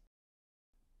sentences,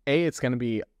 it's going to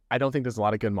be, I don't think there's a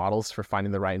lot of good models for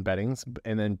finding the right embeddings.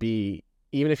 And then B,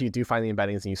 even if you do find the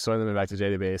embeddings and you store them in a vector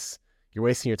database, you're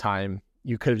wasting your time.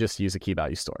 You could have just used a key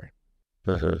value store.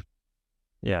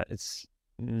 Yeah, it's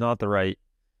not the right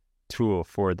tool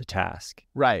for the task.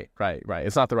 Right.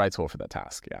 It's not the right tool for that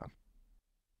task. Yeah.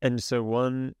 And so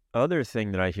one other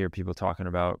thing that I hear people talking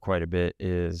about quite a bit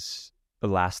is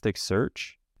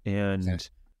Elasticsearch. And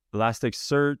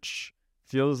Elasticsearch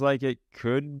feels like it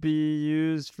could be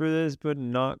used for this, but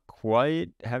not quite.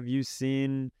 Have you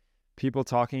seen people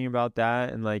talking about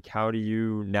that? And like, how do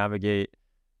you navigate,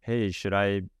 hey, should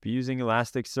I be using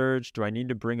Elasticsearch? Do I need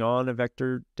to bring on a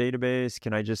vector database?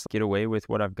 Can I just get away with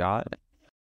what I've got?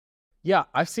 Yeah,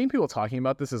 I've seen people talking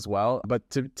about this as well, but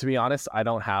to be honest, I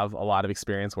don't have a lot of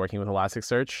experience working with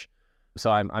Elasticsearch,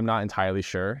 so I'm not entirely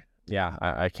sure. Yeah,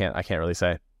 I can't really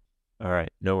say. All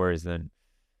right, no worries then.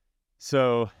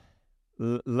 So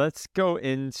let's go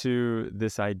into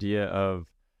this idea of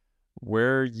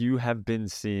where you have been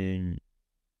seeing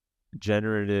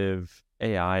generative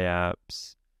AI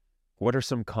apps. What are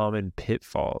some common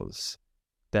pitfalls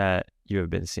that you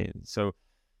have been seeing? So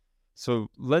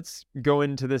let's go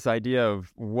into this idea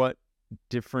of what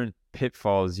different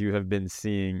pitfalls you have been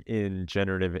seeing in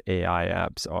generative AI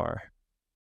apps are.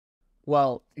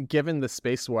 Well, given the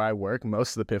space where I work,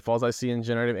 most of the pitfalls I see in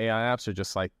generative AI apps are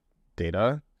just like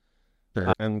data.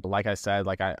 And like I said,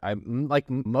 like I like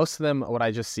most of them, what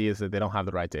I just see is that they don't have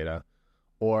the right data.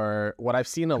 Or what I've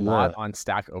seen a lot on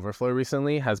Stack Overflow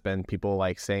recently has been people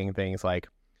like saying things like,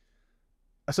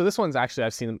 so this one's actually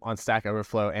I've seen on Stack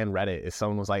Overflow and Reddit is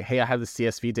someone was like, hey, I have the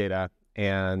CSV data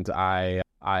and I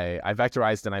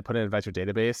vectorized and I put it in a vector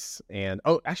database. And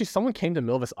actually someone came to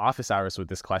Milvis office hours with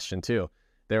this question too.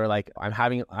 They were like, I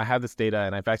have this data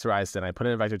and I vectorized and I put it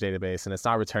in a vector database and it's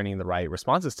not returning the right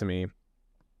responses to me.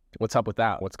 What's up with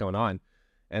that? What's going on?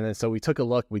 And then so we took a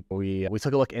look. We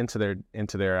took a look into their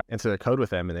code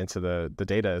with them and into the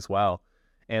data as well.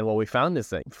 And what we found is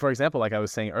that, for example, like I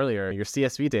was saying earlier, your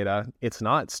CSV data, it's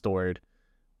not stored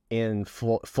in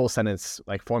full sentence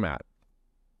like format.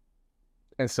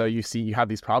 And so you have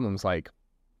these problems like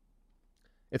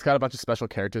it's got a bunch of special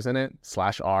characters in it,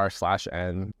 /r/n/t/u,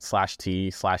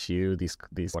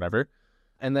 these whatever.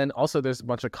 And then also there's a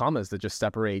bunch of commas that just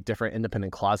separate different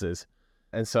independent clauses.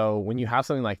 And so when you have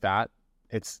something like that,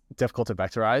 it's difficult to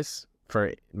vectorize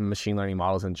for machine learning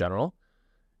models in general.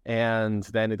 And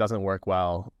then it doesn't work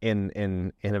well in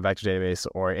a vector database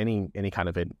or any kind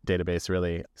of a database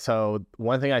really. So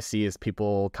one thing I see is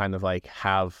people kind of like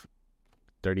have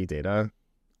dirty data,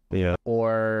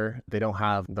 or they don't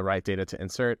have the right data to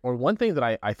insert. Or one thing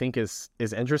that I think is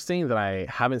interesting that I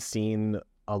haven't seen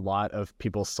a lot of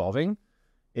people solving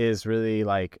is really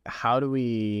like how do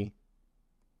we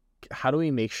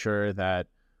make sure that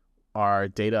our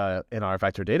data in our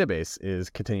vector database is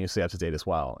continuously up to date as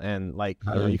well. And like,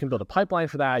 you can build a pipeline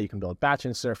for that. You can build batch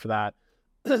insert for that.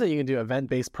 You can do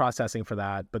event-based processing for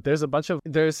that. But there's a bunch of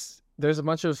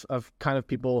kind of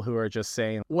people who are just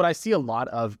saying, what I see a lot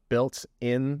of built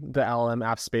in the LLM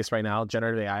app space right now,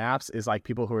 generative AI apps, is like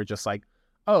people who are just like,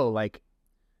 oh, like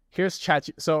here's chat.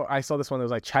 So I saw this one that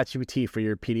was like ChatGPT for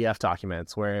your PDF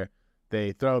documents where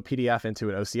they throw a PDF into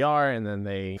an OCR and then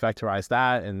they vectorize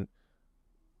that. And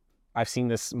I've seen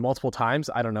this multiple times.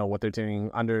 I don't know what they're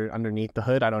doing underneath the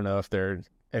hood. I don't know if they're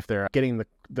getting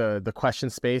the question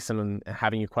space and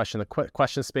having you question the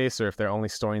question space, or if they're only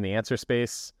storing the answer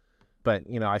space. But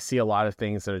I see a lot of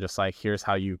things that are just like, here's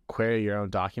how you query your own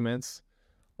documents.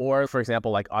 Or for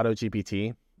example, like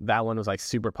AutoGPT, that one was like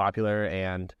super popular,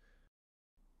 and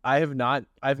I've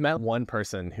met one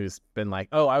person who's been like,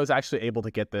 oh, I was actually able to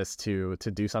get this to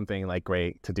do something like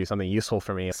great, to do something useful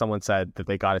for me. Someone said that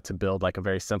they got it to build like a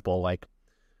very simple like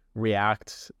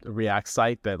React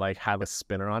site that like had a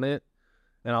spinner on it.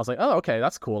 And I was like, oh, okay,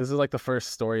 that's cool. This is like the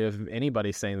first story of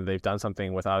anybody saying that they've done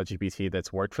something with AutoGPT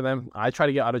that's worked for them. I tried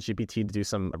to get AutoGPT to do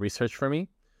some research for me.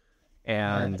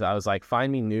 And I was like,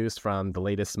 find me news from the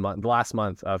last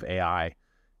month of AI.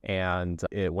 And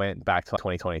it went back to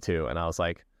 2022. And I was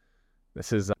like,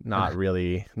 this is not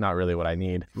really what I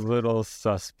need. Little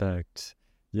suspect.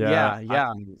 Yeah,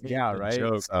 right.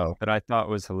 Joke that I thought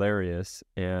was hilarious,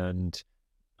 and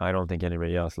I don't think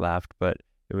anybody else laughed, but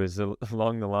It was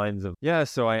along the lines of,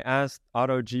 so I asked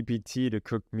Auto GPT to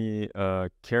cook me a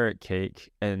carrot cake,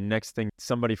 and next thing,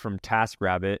 somebody from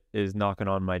TaskRabbit is knocking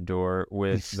on my door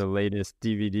with the latest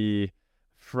DVD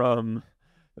from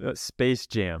Space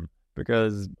Jam,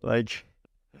 because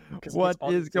what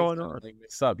is going on?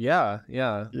 Mixed up. Yeah.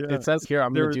 It says here,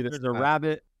 I'm going to do this. There's a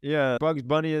rabbit. Yeah, Bugs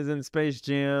Bunny is in Space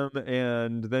Jam,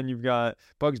 and then you've got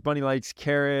Bugs Bunny likes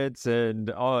carrots, and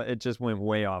it just went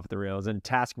way off the rails, and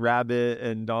TaskRabbit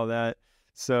and all that.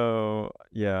 So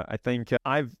yeah, I think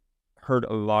I've heard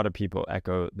a lot of people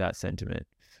echo that sentiment.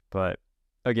 But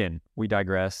again, we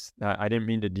digress. I didn't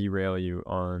mean to derail you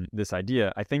on this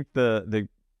idea. I think the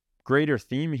greater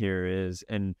theme here is,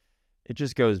 and it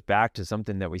just goes back to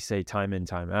something that we say time in,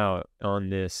 time out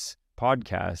on this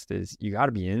podcast, is you got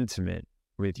to be intimate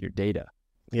with your data.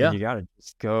 Yeah. And you got to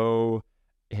just go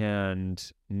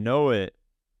and know it.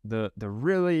 The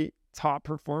really top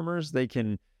performers, they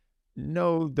can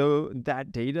know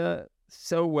that data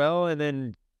so well and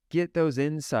then get those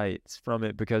insights from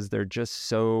it because they're just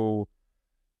so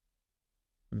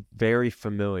very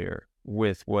familiar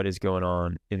with what is going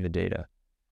on in the data.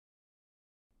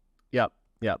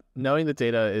 Yep. Knowing the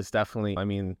data is definitely,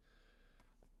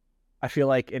 I feel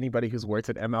like anybody who's worked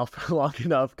at ML for long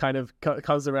enough kind of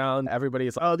comes around. Everybody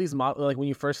is, these models, like when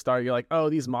you first start, you're like,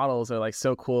 these models are like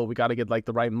so cool. We got to get like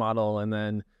the right model. And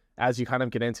then as you kind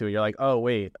of get into it, you're like, oh,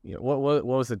 wait, what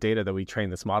was the data that we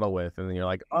trained this model with? And then you're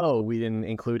like, we didn't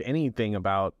include anything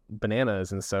about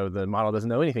bananas. And so the model doesn't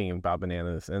know anything about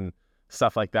bananas and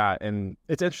stuff like that. And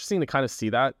it's interesting to kind of see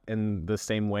that in the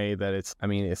same way that it's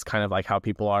kind of like how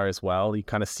people are as well. You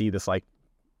kind of see this like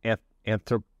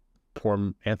anthropomorph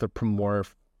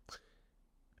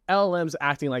LLMs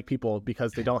acting like people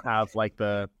because they don't have like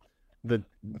they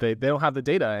don't have the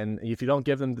data, and if you don't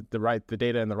give them the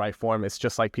data in the right form, it's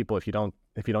just like people. If you don't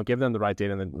give them the right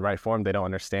data in the right form, they don't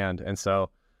understand. And so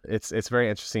it's very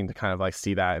interesting to kind of like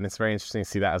see that, and it's very interesting to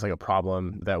see that as like a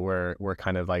problem that we're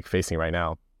kind of like facing right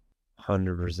now.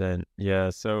 100%. Yeah.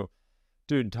 So,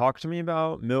 dude, talk to me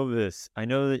about Milvus. I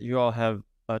know that you all have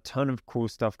a ton of cool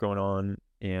stuff going on,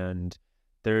 and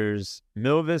there's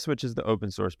Milvus, which is the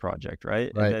open source project,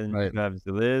 right? And then you have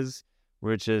Zeliz,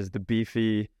 which is the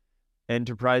beefy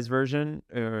enterprise version.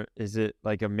 Or is it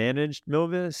like a managed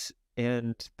Milvus?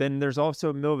 And then there's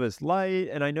also Milvus Lite.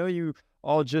 And I know you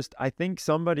all I think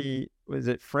somebody, was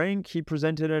it Frank? He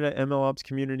presented at an MLOps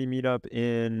community meetup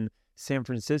in San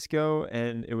Francisco,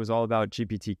 and it was all about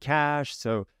GPT Cache.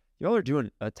 So y'all are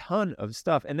doing a ton of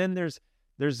stuff. And then there's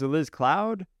Zeliz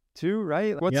Cloud too,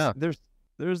 right?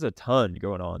 There's a ton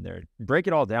going on there. Break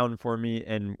it all down for me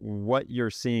and what you're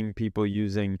seeing people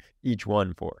using each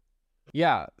one for.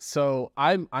 Yeah, so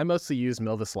I mostly use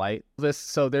Milvus Lite.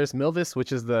 So there's Milvus,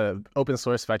 which is the open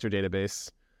source vector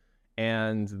database.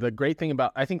 And the great thing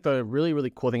I think the really,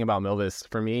 really cool thing about Milvus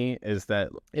for me is that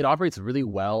it operates really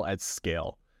well at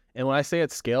scale. And when I say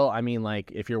at scale, I mean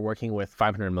like if you're working with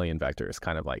 500 million vectors,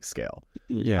 kind of like scale.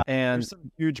 Yeah, and there's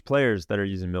some huge players that are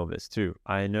using Milvus too.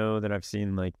 I know that I've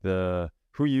seen like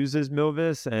who uses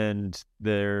Milvus, and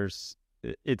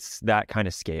it's that kind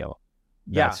of scale.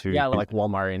 Like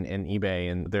Walmart and eBay,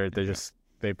 and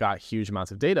they've got huge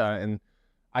amounts of data. And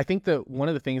I think that one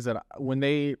of the things that when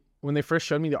they first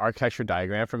showed me the architecture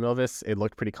diagram for Milvus, it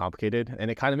looked pretty complicated,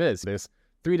 and it kind of is. There's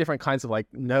 3 different kinds of like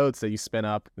nodes that you spin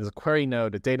up. There's a query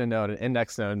node, a data node, an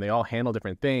index node, and they all handle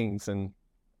different things. And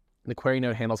the query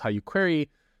node handles how you query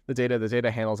the data. The data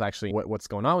handles actually what's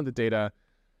going on with the data.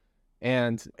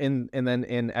 And then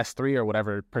in S3 or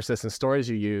whatever persistent storage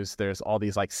you use, there's all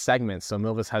these like segments. So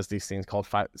Milvus has these things called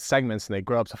segments, and they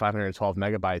grow up to 512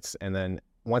 megabytes. And then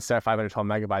once they're at 512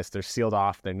 megabytes, they're sealed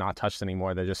off. They're not touched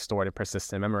anymore. They're just stored in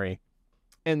persistent memory.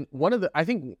 And I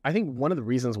think one of the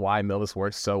reasons why Milvus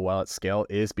works so well at scale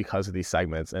is because of these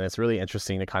segments. And it's really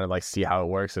interesting to kind of like see how it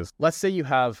works. Is let's say you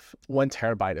have 1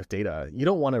 terabyte of data. You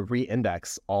don't want to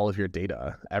re-index all of your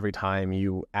data every time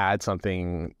you add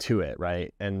something to it,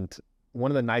 right? And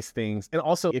one of the nice things, and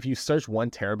also if you search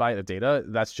 1 terabyte of data,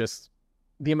 that's just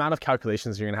the amount of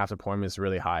calculations you're going to have to perform is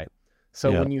really high.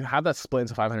 So when you have that split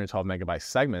into 512 megabyte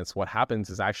segments, what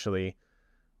happens is actually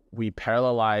we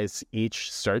parallelize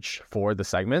each search for the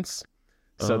segments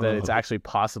so that it's actually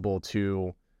possible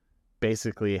to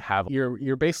basically have,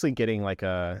 you're basically getting like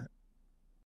you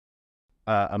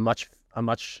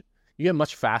get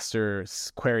much faster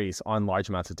queries on large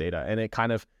amounts of data. And it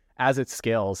kind of, as it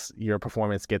scales, your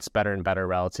performance gets better and better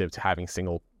relative to having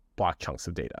single block chunks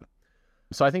of data.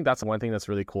 So I think that's one thing that's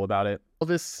really cool about it.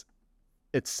 This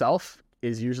itself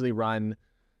is usually run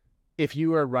if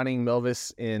you are running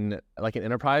Milvus in like an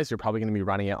enterprise, you're probably going to be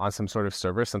running it on some sort of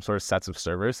server, some sort of sets of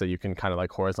servers that you can kind of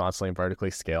like horizontally and vertically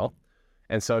scale.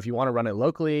 And so if you want to run it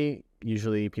locally,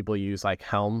 usually people use like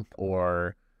Helm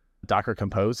or Docker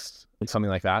Compose,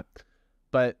 something like that.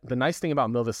 But the nice thing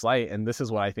about Milvus Lite, and this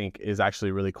is what I think is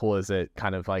actually really cool, is it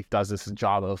kind of like does this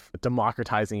job of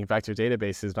democratizing vector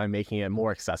databases by making it more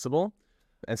accessible.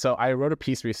 And so I wrote a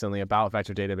piece recently about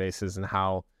vector databases and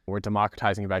how we're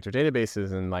democratizing vector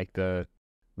databases, and like the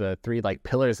three like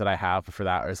pillars that I have for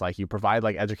that is like you provide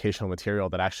like educational material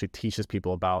that actually teaches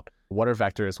people about what are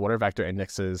vectors, what are vector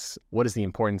indexes, what is the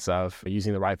importance of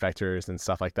using the right vectors and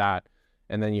stuff like that.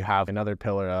 And then you have another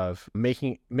pillar of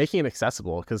making it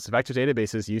accessible, because vector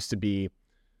databases used to be,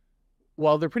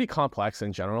 well, they're pretty complex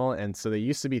in general. And so they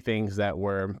used to be things that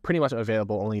were pretty much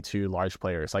available only to large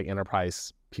players, like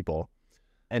enterprise people.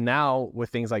 And now with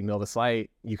things like Milvus Lite,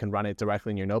 you can run it directly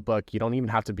in your notebook. You don't even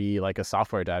have to be like a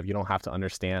software dev. You don't have to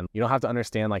understand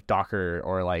like Docker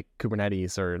or like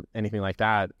Kubernetes or anything like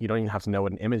that. You don't even have to know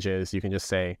what an image is. You can just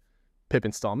say pip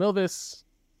install Milvus,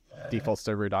 default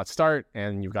server.start,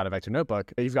 and you've got a vector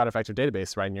notebook. You've got a vector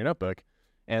database right in your notebook.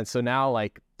 And so now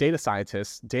like data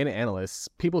scientists, data analysts,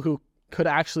 people who could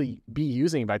actually be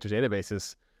using vector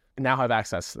databases now have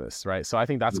access to this, right? So I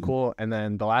think that's cool. And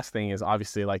then the last thing is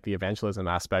obviously like the evangelism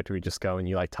aspect, where you just go and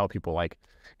you like tell people like,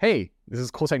 hey, this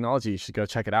is cool technology, you should go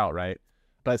check it out, right?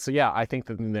 But so yeah, I think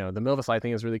that, you know, the Milvus Lite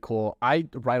thing is really cool. I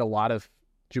write a lot of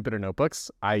Jupyter notebooks.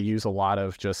 I use a lot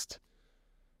of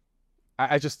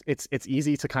it's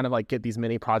easy to kind of like get these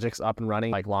mini projects up and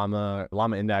running, like Llama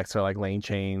Index or like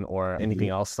LangChain or anything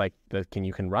else like that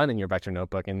you can run in your vector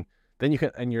notebook, and then you can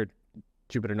in your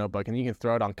Jupyter notebook, and you can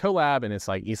throw it on Colab, and it's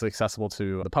like easily accessible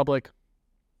to the public.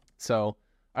 So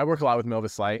I work a lot with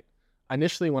Milvus Lite.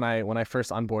 Initially, when I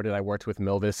first onboarded, I worked with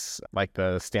Milvus, like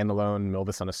the standalone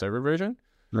Milvus on a server version,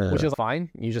 which is fine.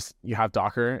 You have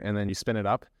Docker and then you spin it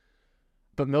up.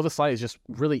 But Milvus Lite is just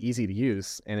really easy to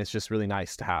use, and it's just really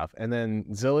nice to have. And then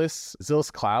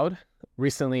Zillus Cloud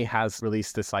recently has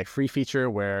released this like free feature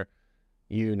where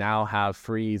you now have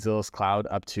free Zillus Cloud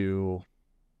up to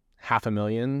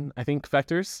 500,000, I think,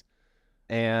 vectors.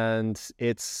 And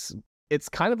it's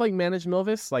kind of like managed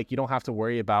Milvus. Like you don't have to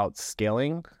worry about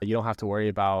scaling. You don't have to worry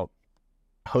about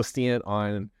hosting it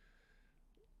on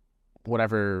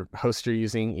whatever host you're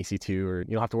using, EC2, or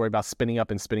you don't have to worry about spinning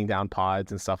up and spinning down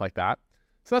pods and stuff like that.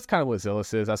 So that's kind of what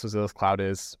Zillus is. That's what Zillus Cloud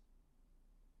is.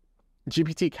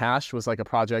 GPT Cache was like a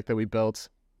project that we built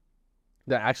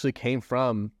that actually came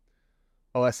from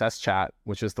OSS Chat,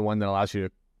 which is the one that allows you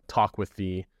to talk with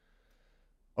the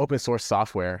open source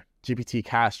software. GPT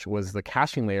Cache was the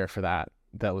caching layer for that.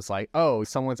 That was like, oh,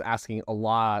 someone's asking a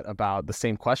lot about the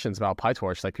same questions about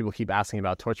PyTorch. Like people keep asking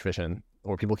about Torch Vision,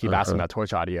 or people keep asking about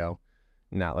Torch Audio.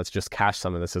 Now let's just cache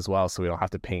some of this as well, so we don't have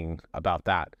to ping about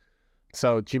that.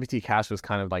 So GPT Cache was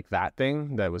kind of like that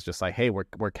thing that was just like, hey,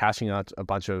 we're caching out a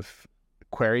bunch of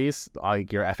queries,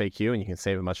 like your FAQ, and you can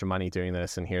save a bunch of money doing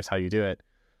this, and here's how you do it.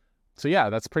 So yeah,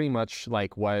 that's pretty much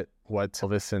like what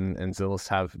Milvus and Zillus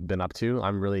have been up to.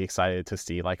 I'm really excited to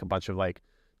see like a bunch of like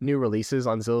new releases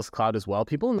on Zillus Cloud as well.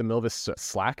 People in the Milvus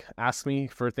Slack ask me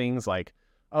for things like,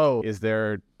 oh, is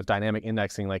there dynamic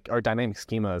indexing, like, or dynamic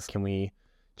schemas? Can we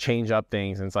change up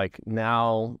things? And it's like,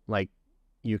 now, like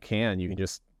you can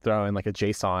just throw in like a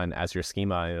JSON as your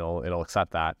schema, and it'll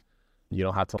accept that. You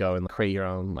don't have to go and create your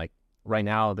own. Like right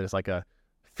now, there's like a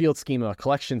field schema,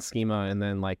 collection schema, and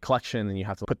then like collection, and you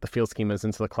have to put the field schemas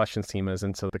into the collection schemas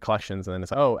into the collections, and then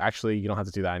it's, oh, actually you don't have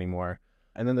to do that anymore.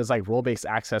 And then there's like role-based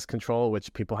access control,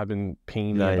 which people have been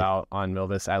pinging me about on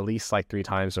Milvus at least like 3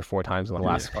 times or 4 times in the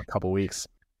last couple weeks.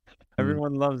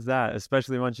 Everyone loves that,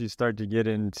 especially once you start to get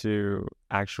into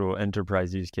actual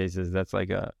enterprise use cases. That's like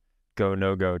a go,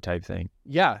 no-go type thing.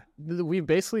 Yeah. We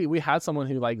had someone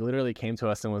who like literally came to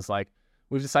us and was like,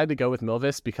 we've decided to go with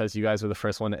Milvus because you guys were the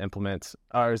first one to implement,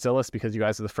 or Zillus because you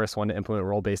guys are the first one to implement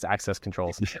role-based access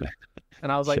controls.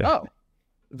 And I was like, oh,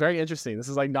 very interesting. This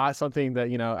is like not something that,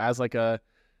 you know, as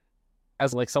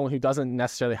someone who doesn't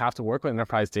necessarily have to work with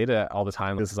enterprise data all the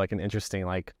time, this is like an interesting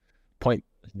like point.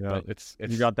 You know, it's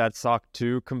you got that SOC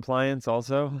 2 compliance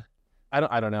also? I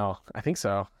don't know. I think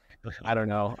so. I don't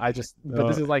know. But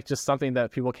this is like just something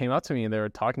that people came up to me and they were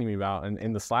talking to me about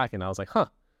in the Slack, and I was like, huh,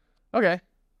 okay,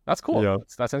 that's cool. Yeah.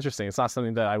 That's interesting. It's not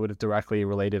something that I would have directly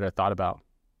related or thought about.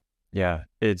 Yeah,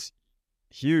 it's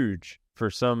huge for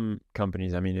some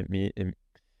companies. I mean,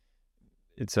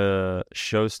 it's a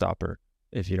showstopper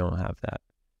if you don't have that.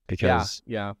 Because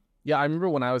yeah. I remember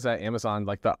when I was at Amazon,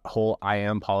 like the whole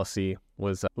IAM policy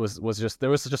was just, there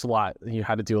was just a lot. You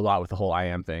had to do a lot with the whole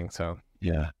IAM thing. So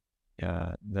yeah,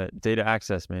 Yeah, that data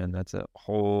access, man, that's a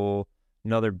whole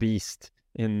another beast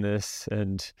in this.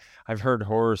 And I've heard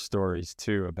horror stories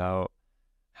too about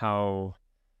how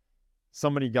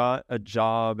somebody got a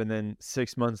job and then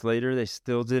 6 months later they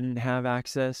still didn't have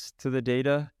access to the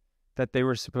data that they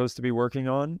were supposed to be working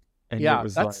on. And Yeah, it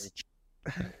was that's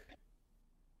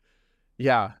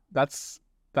yeah, that's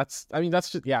I mean, that's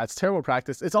just, yeah, it's terrible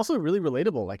practice. It's also really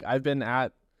relatable. Like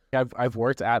I've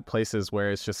worked at places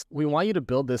where it's just, we want you to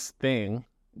build this thing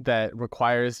that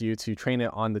requires you to train it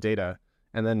on the data.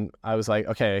 And then I was like,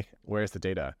 okay, where's the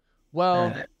data?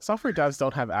 Well, software devs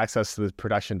don't have access to the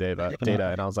production data.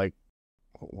 And I was like,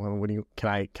 well, what do you,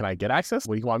 can I get access?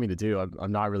 What do you want me to do?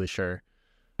 I'm not really sure.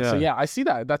 So yeah, I see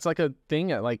that. That's like a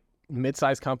thing at like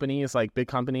mid-sized companies, like big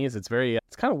companies. It's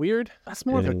kind of weird. That's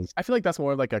more I feel like that's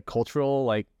more of like a cultural,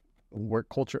 like work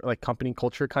culture, like company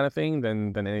culture kind of thing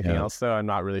than anything else, though. I'm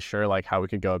not really sure like how we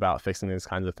could go about fixing these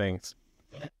kinds of things.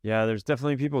 Yeah, there's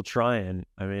definitely people trying.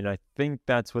 I mean, I think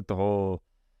that's what the whole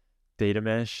data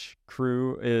mesh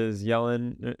crew is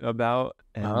yelling about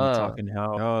and talking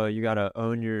how, oh, you got to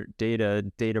own your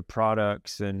data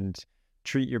products and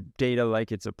treat your data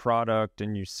like it's a product,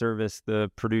 and you service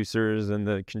the producers and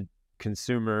the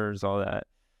consumers, all that.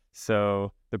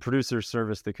 So the producers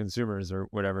service the consumers or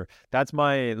whatever. That's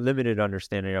my limited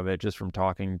understanding of it, just from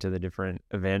talking to the different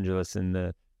evangelists in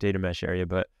the data mesh area.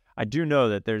 But I do know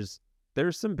that there's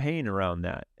some pain around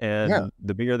that. And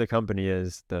the bigger the company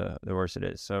is, the worse it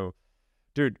is. So,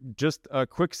 dude, just a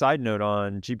quick side note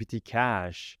on GPT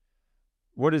Cache.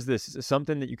 What is this? Is it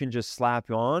something that you can just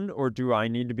slap on, or do I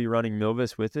need to be running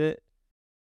Milvus with it?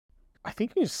 I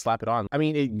think you just slap it on. I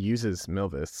mean, it uses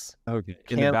Milvus. Okay.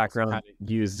 In the background.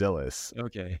 Use Zillus.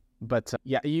 Okay. But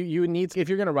yeah, you would need, if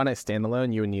you're going to run it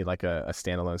standalone, you would need like a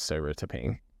standalone server to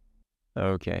ping.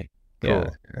 Okay. Cool.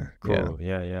 Yeah. Cool.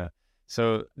 Yeah.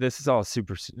 So this is all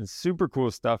super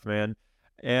cool stuff, man.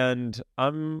 And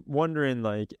I'm wondering,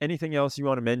 like, anything else you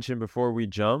want to mention before we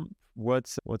jump?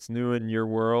 What's new in your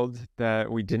world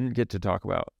that we didn't get to talk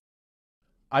about?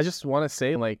 I just want to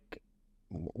say, like,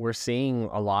 we're seeing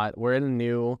a lot. We're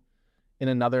in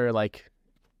another like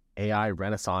AI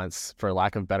renaissance, for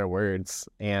lack of better words.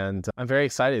 And I'm very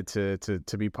excited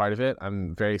to be part of it.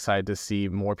 I'm very excited to see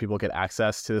more people get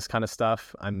access to this kind of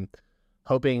stuff. I'm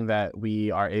hoping that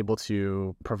we are able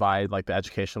to provide like the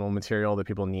educational material that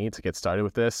people need to get started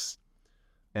with this.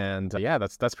 And yeah,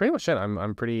 that's pretty much it.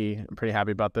 I'm pretty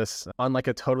happy about this. On like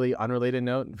a totally unrelated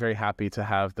note, very happy to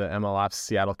have the MLOps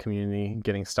Seattle community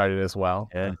getting started as well.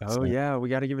 Yeah. Yeah, we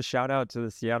got to give a shout out to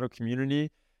the Seattle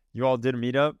community. You all did a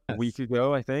meetup a week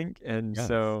ago, I think, and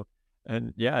so,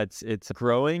 and yeah, it's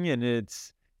growing and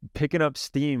it's picking up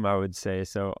steam, I would say.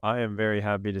 So I am very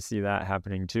happy to see that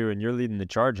happening too, and you're leading the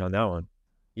charge on that one.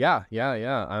 Yeah.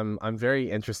 I'm very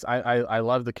interested. I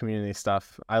love the community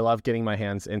stuff. I love getting my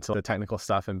hands into the technical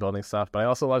stuff and building stuff, but I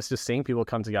also love just seeing people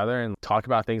come together and talk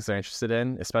about things they're interested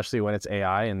in, especially when it's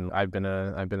AI. And I've been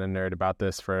a nerd about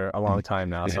this for a long time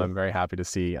now, so I'm very happy to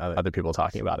see other people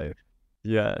talking about it.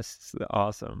 Yes,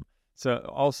 awesome. So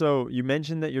also, you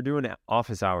mentioned that you're doing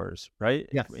office hours, right?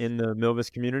 Yes. In the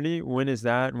Milvus community. When is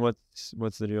that, and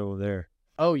what's the deal there?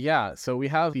 Oh, yeah. So we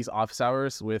have these office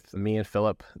hours with me and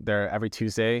Philip. They're every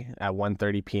Tuesday at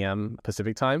 1:30 p.m.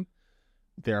 Pacific time.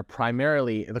 The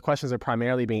questions are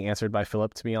primarily being answered by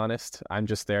Philip, to be honest. I'm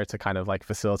just there to kind of like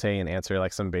facilitate and answer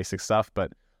like some basic stuff.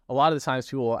 But a lot of the times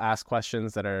people will ask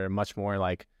questions that are much more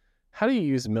like, how do you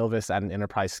use Milvus at an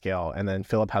enterprise scale? And then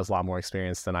Philip has a lot more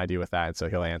experience than I do with that. And so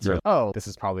he'll answer, oh, this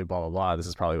is probably blah, blah, blah. This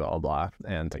is probably blah, blah, blah.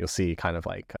 And you'll see kind of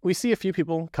like, we see a few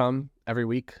people come every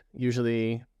week,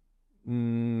 usually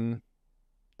 3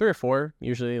 or 4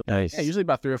 usually. Nice. Yeah, usually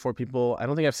about 3 or 4 people. I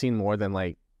don't think I've seen more than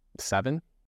like 7.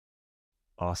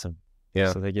 Awesome.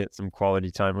 Yeah. So they get some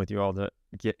quality time with you all to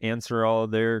answer all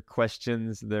their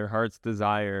questions, their heart's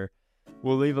desire.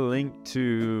 We'll leave a link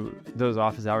to those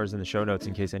office hours in the show notes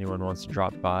in case anyone wants to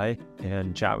drop by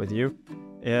and chat with you.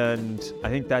 And I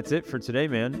think that's it for today,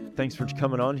 man. Thanks for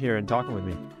coming on here and talking with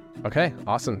me. Okay,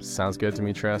 awesome. Sounds good,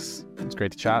 Demetrius. It's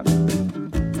great to chat.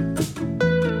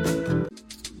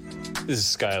 This is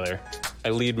Skylar. I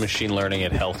lead machine learning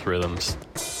at Health Rhythms.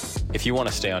 If you want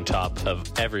to stay on top of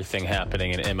everything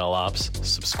happening in MLOps,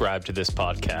 subscribe to this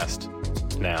podcast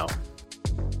now.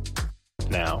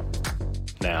 Now.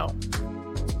 Now.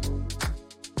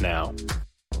 Now.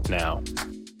 Now.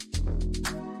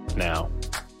 Now.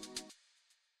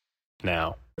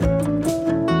 Now.